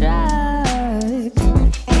I'm a drug.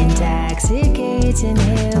 Intoxicating,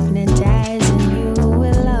 hypnotizing you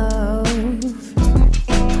with love.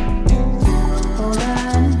 Hold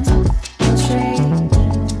on, go straight.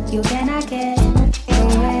 You cannot get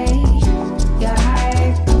away. Your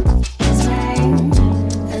heart is mine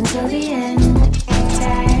until the end of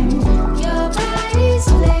time. Your body's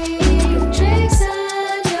playing tricks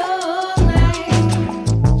on your mind.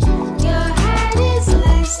 Your heart is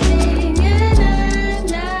lasting, and I'm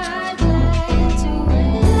not blind to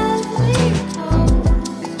it.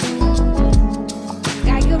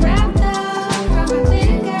 Got you wrapped up from my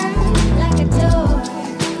finger like a toy.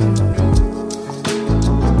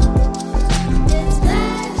 It's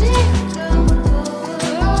magical.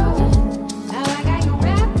 How I got you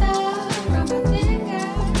wrapped up from my finger,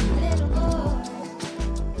 little boy.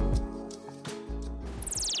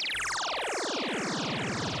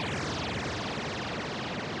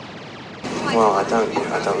 Well, I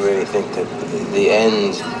don't really think that the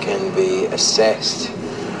end can be assessed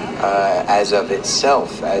as of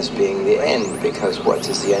itself as being the end, because what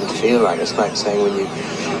does the end feel like? It's like saying when you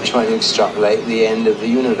try to extrapolate the end of the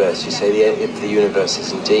universe, you say if the universe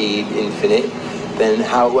is indeed infinite, then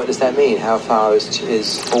what does that mean? How far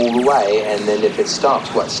is all the way? And then if it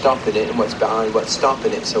stops, what's stopping it, and what's behind what's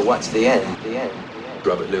stopping it? So what's the end? The end.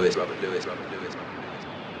 Robert Lewis.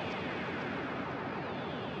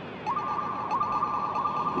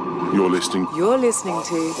 You're listening. You're listening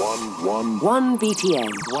to 1 BTN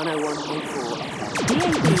 101.4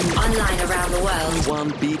 FM. Online around the world.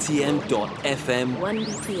 1BTM.FM.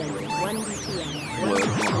 1BTM.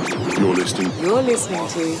 You're listening. You're listening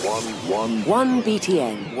to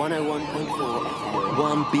 1BTN 101.4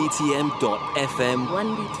 FM. 1BTM.FM.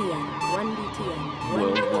 1BTM.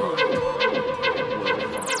 Worldwide.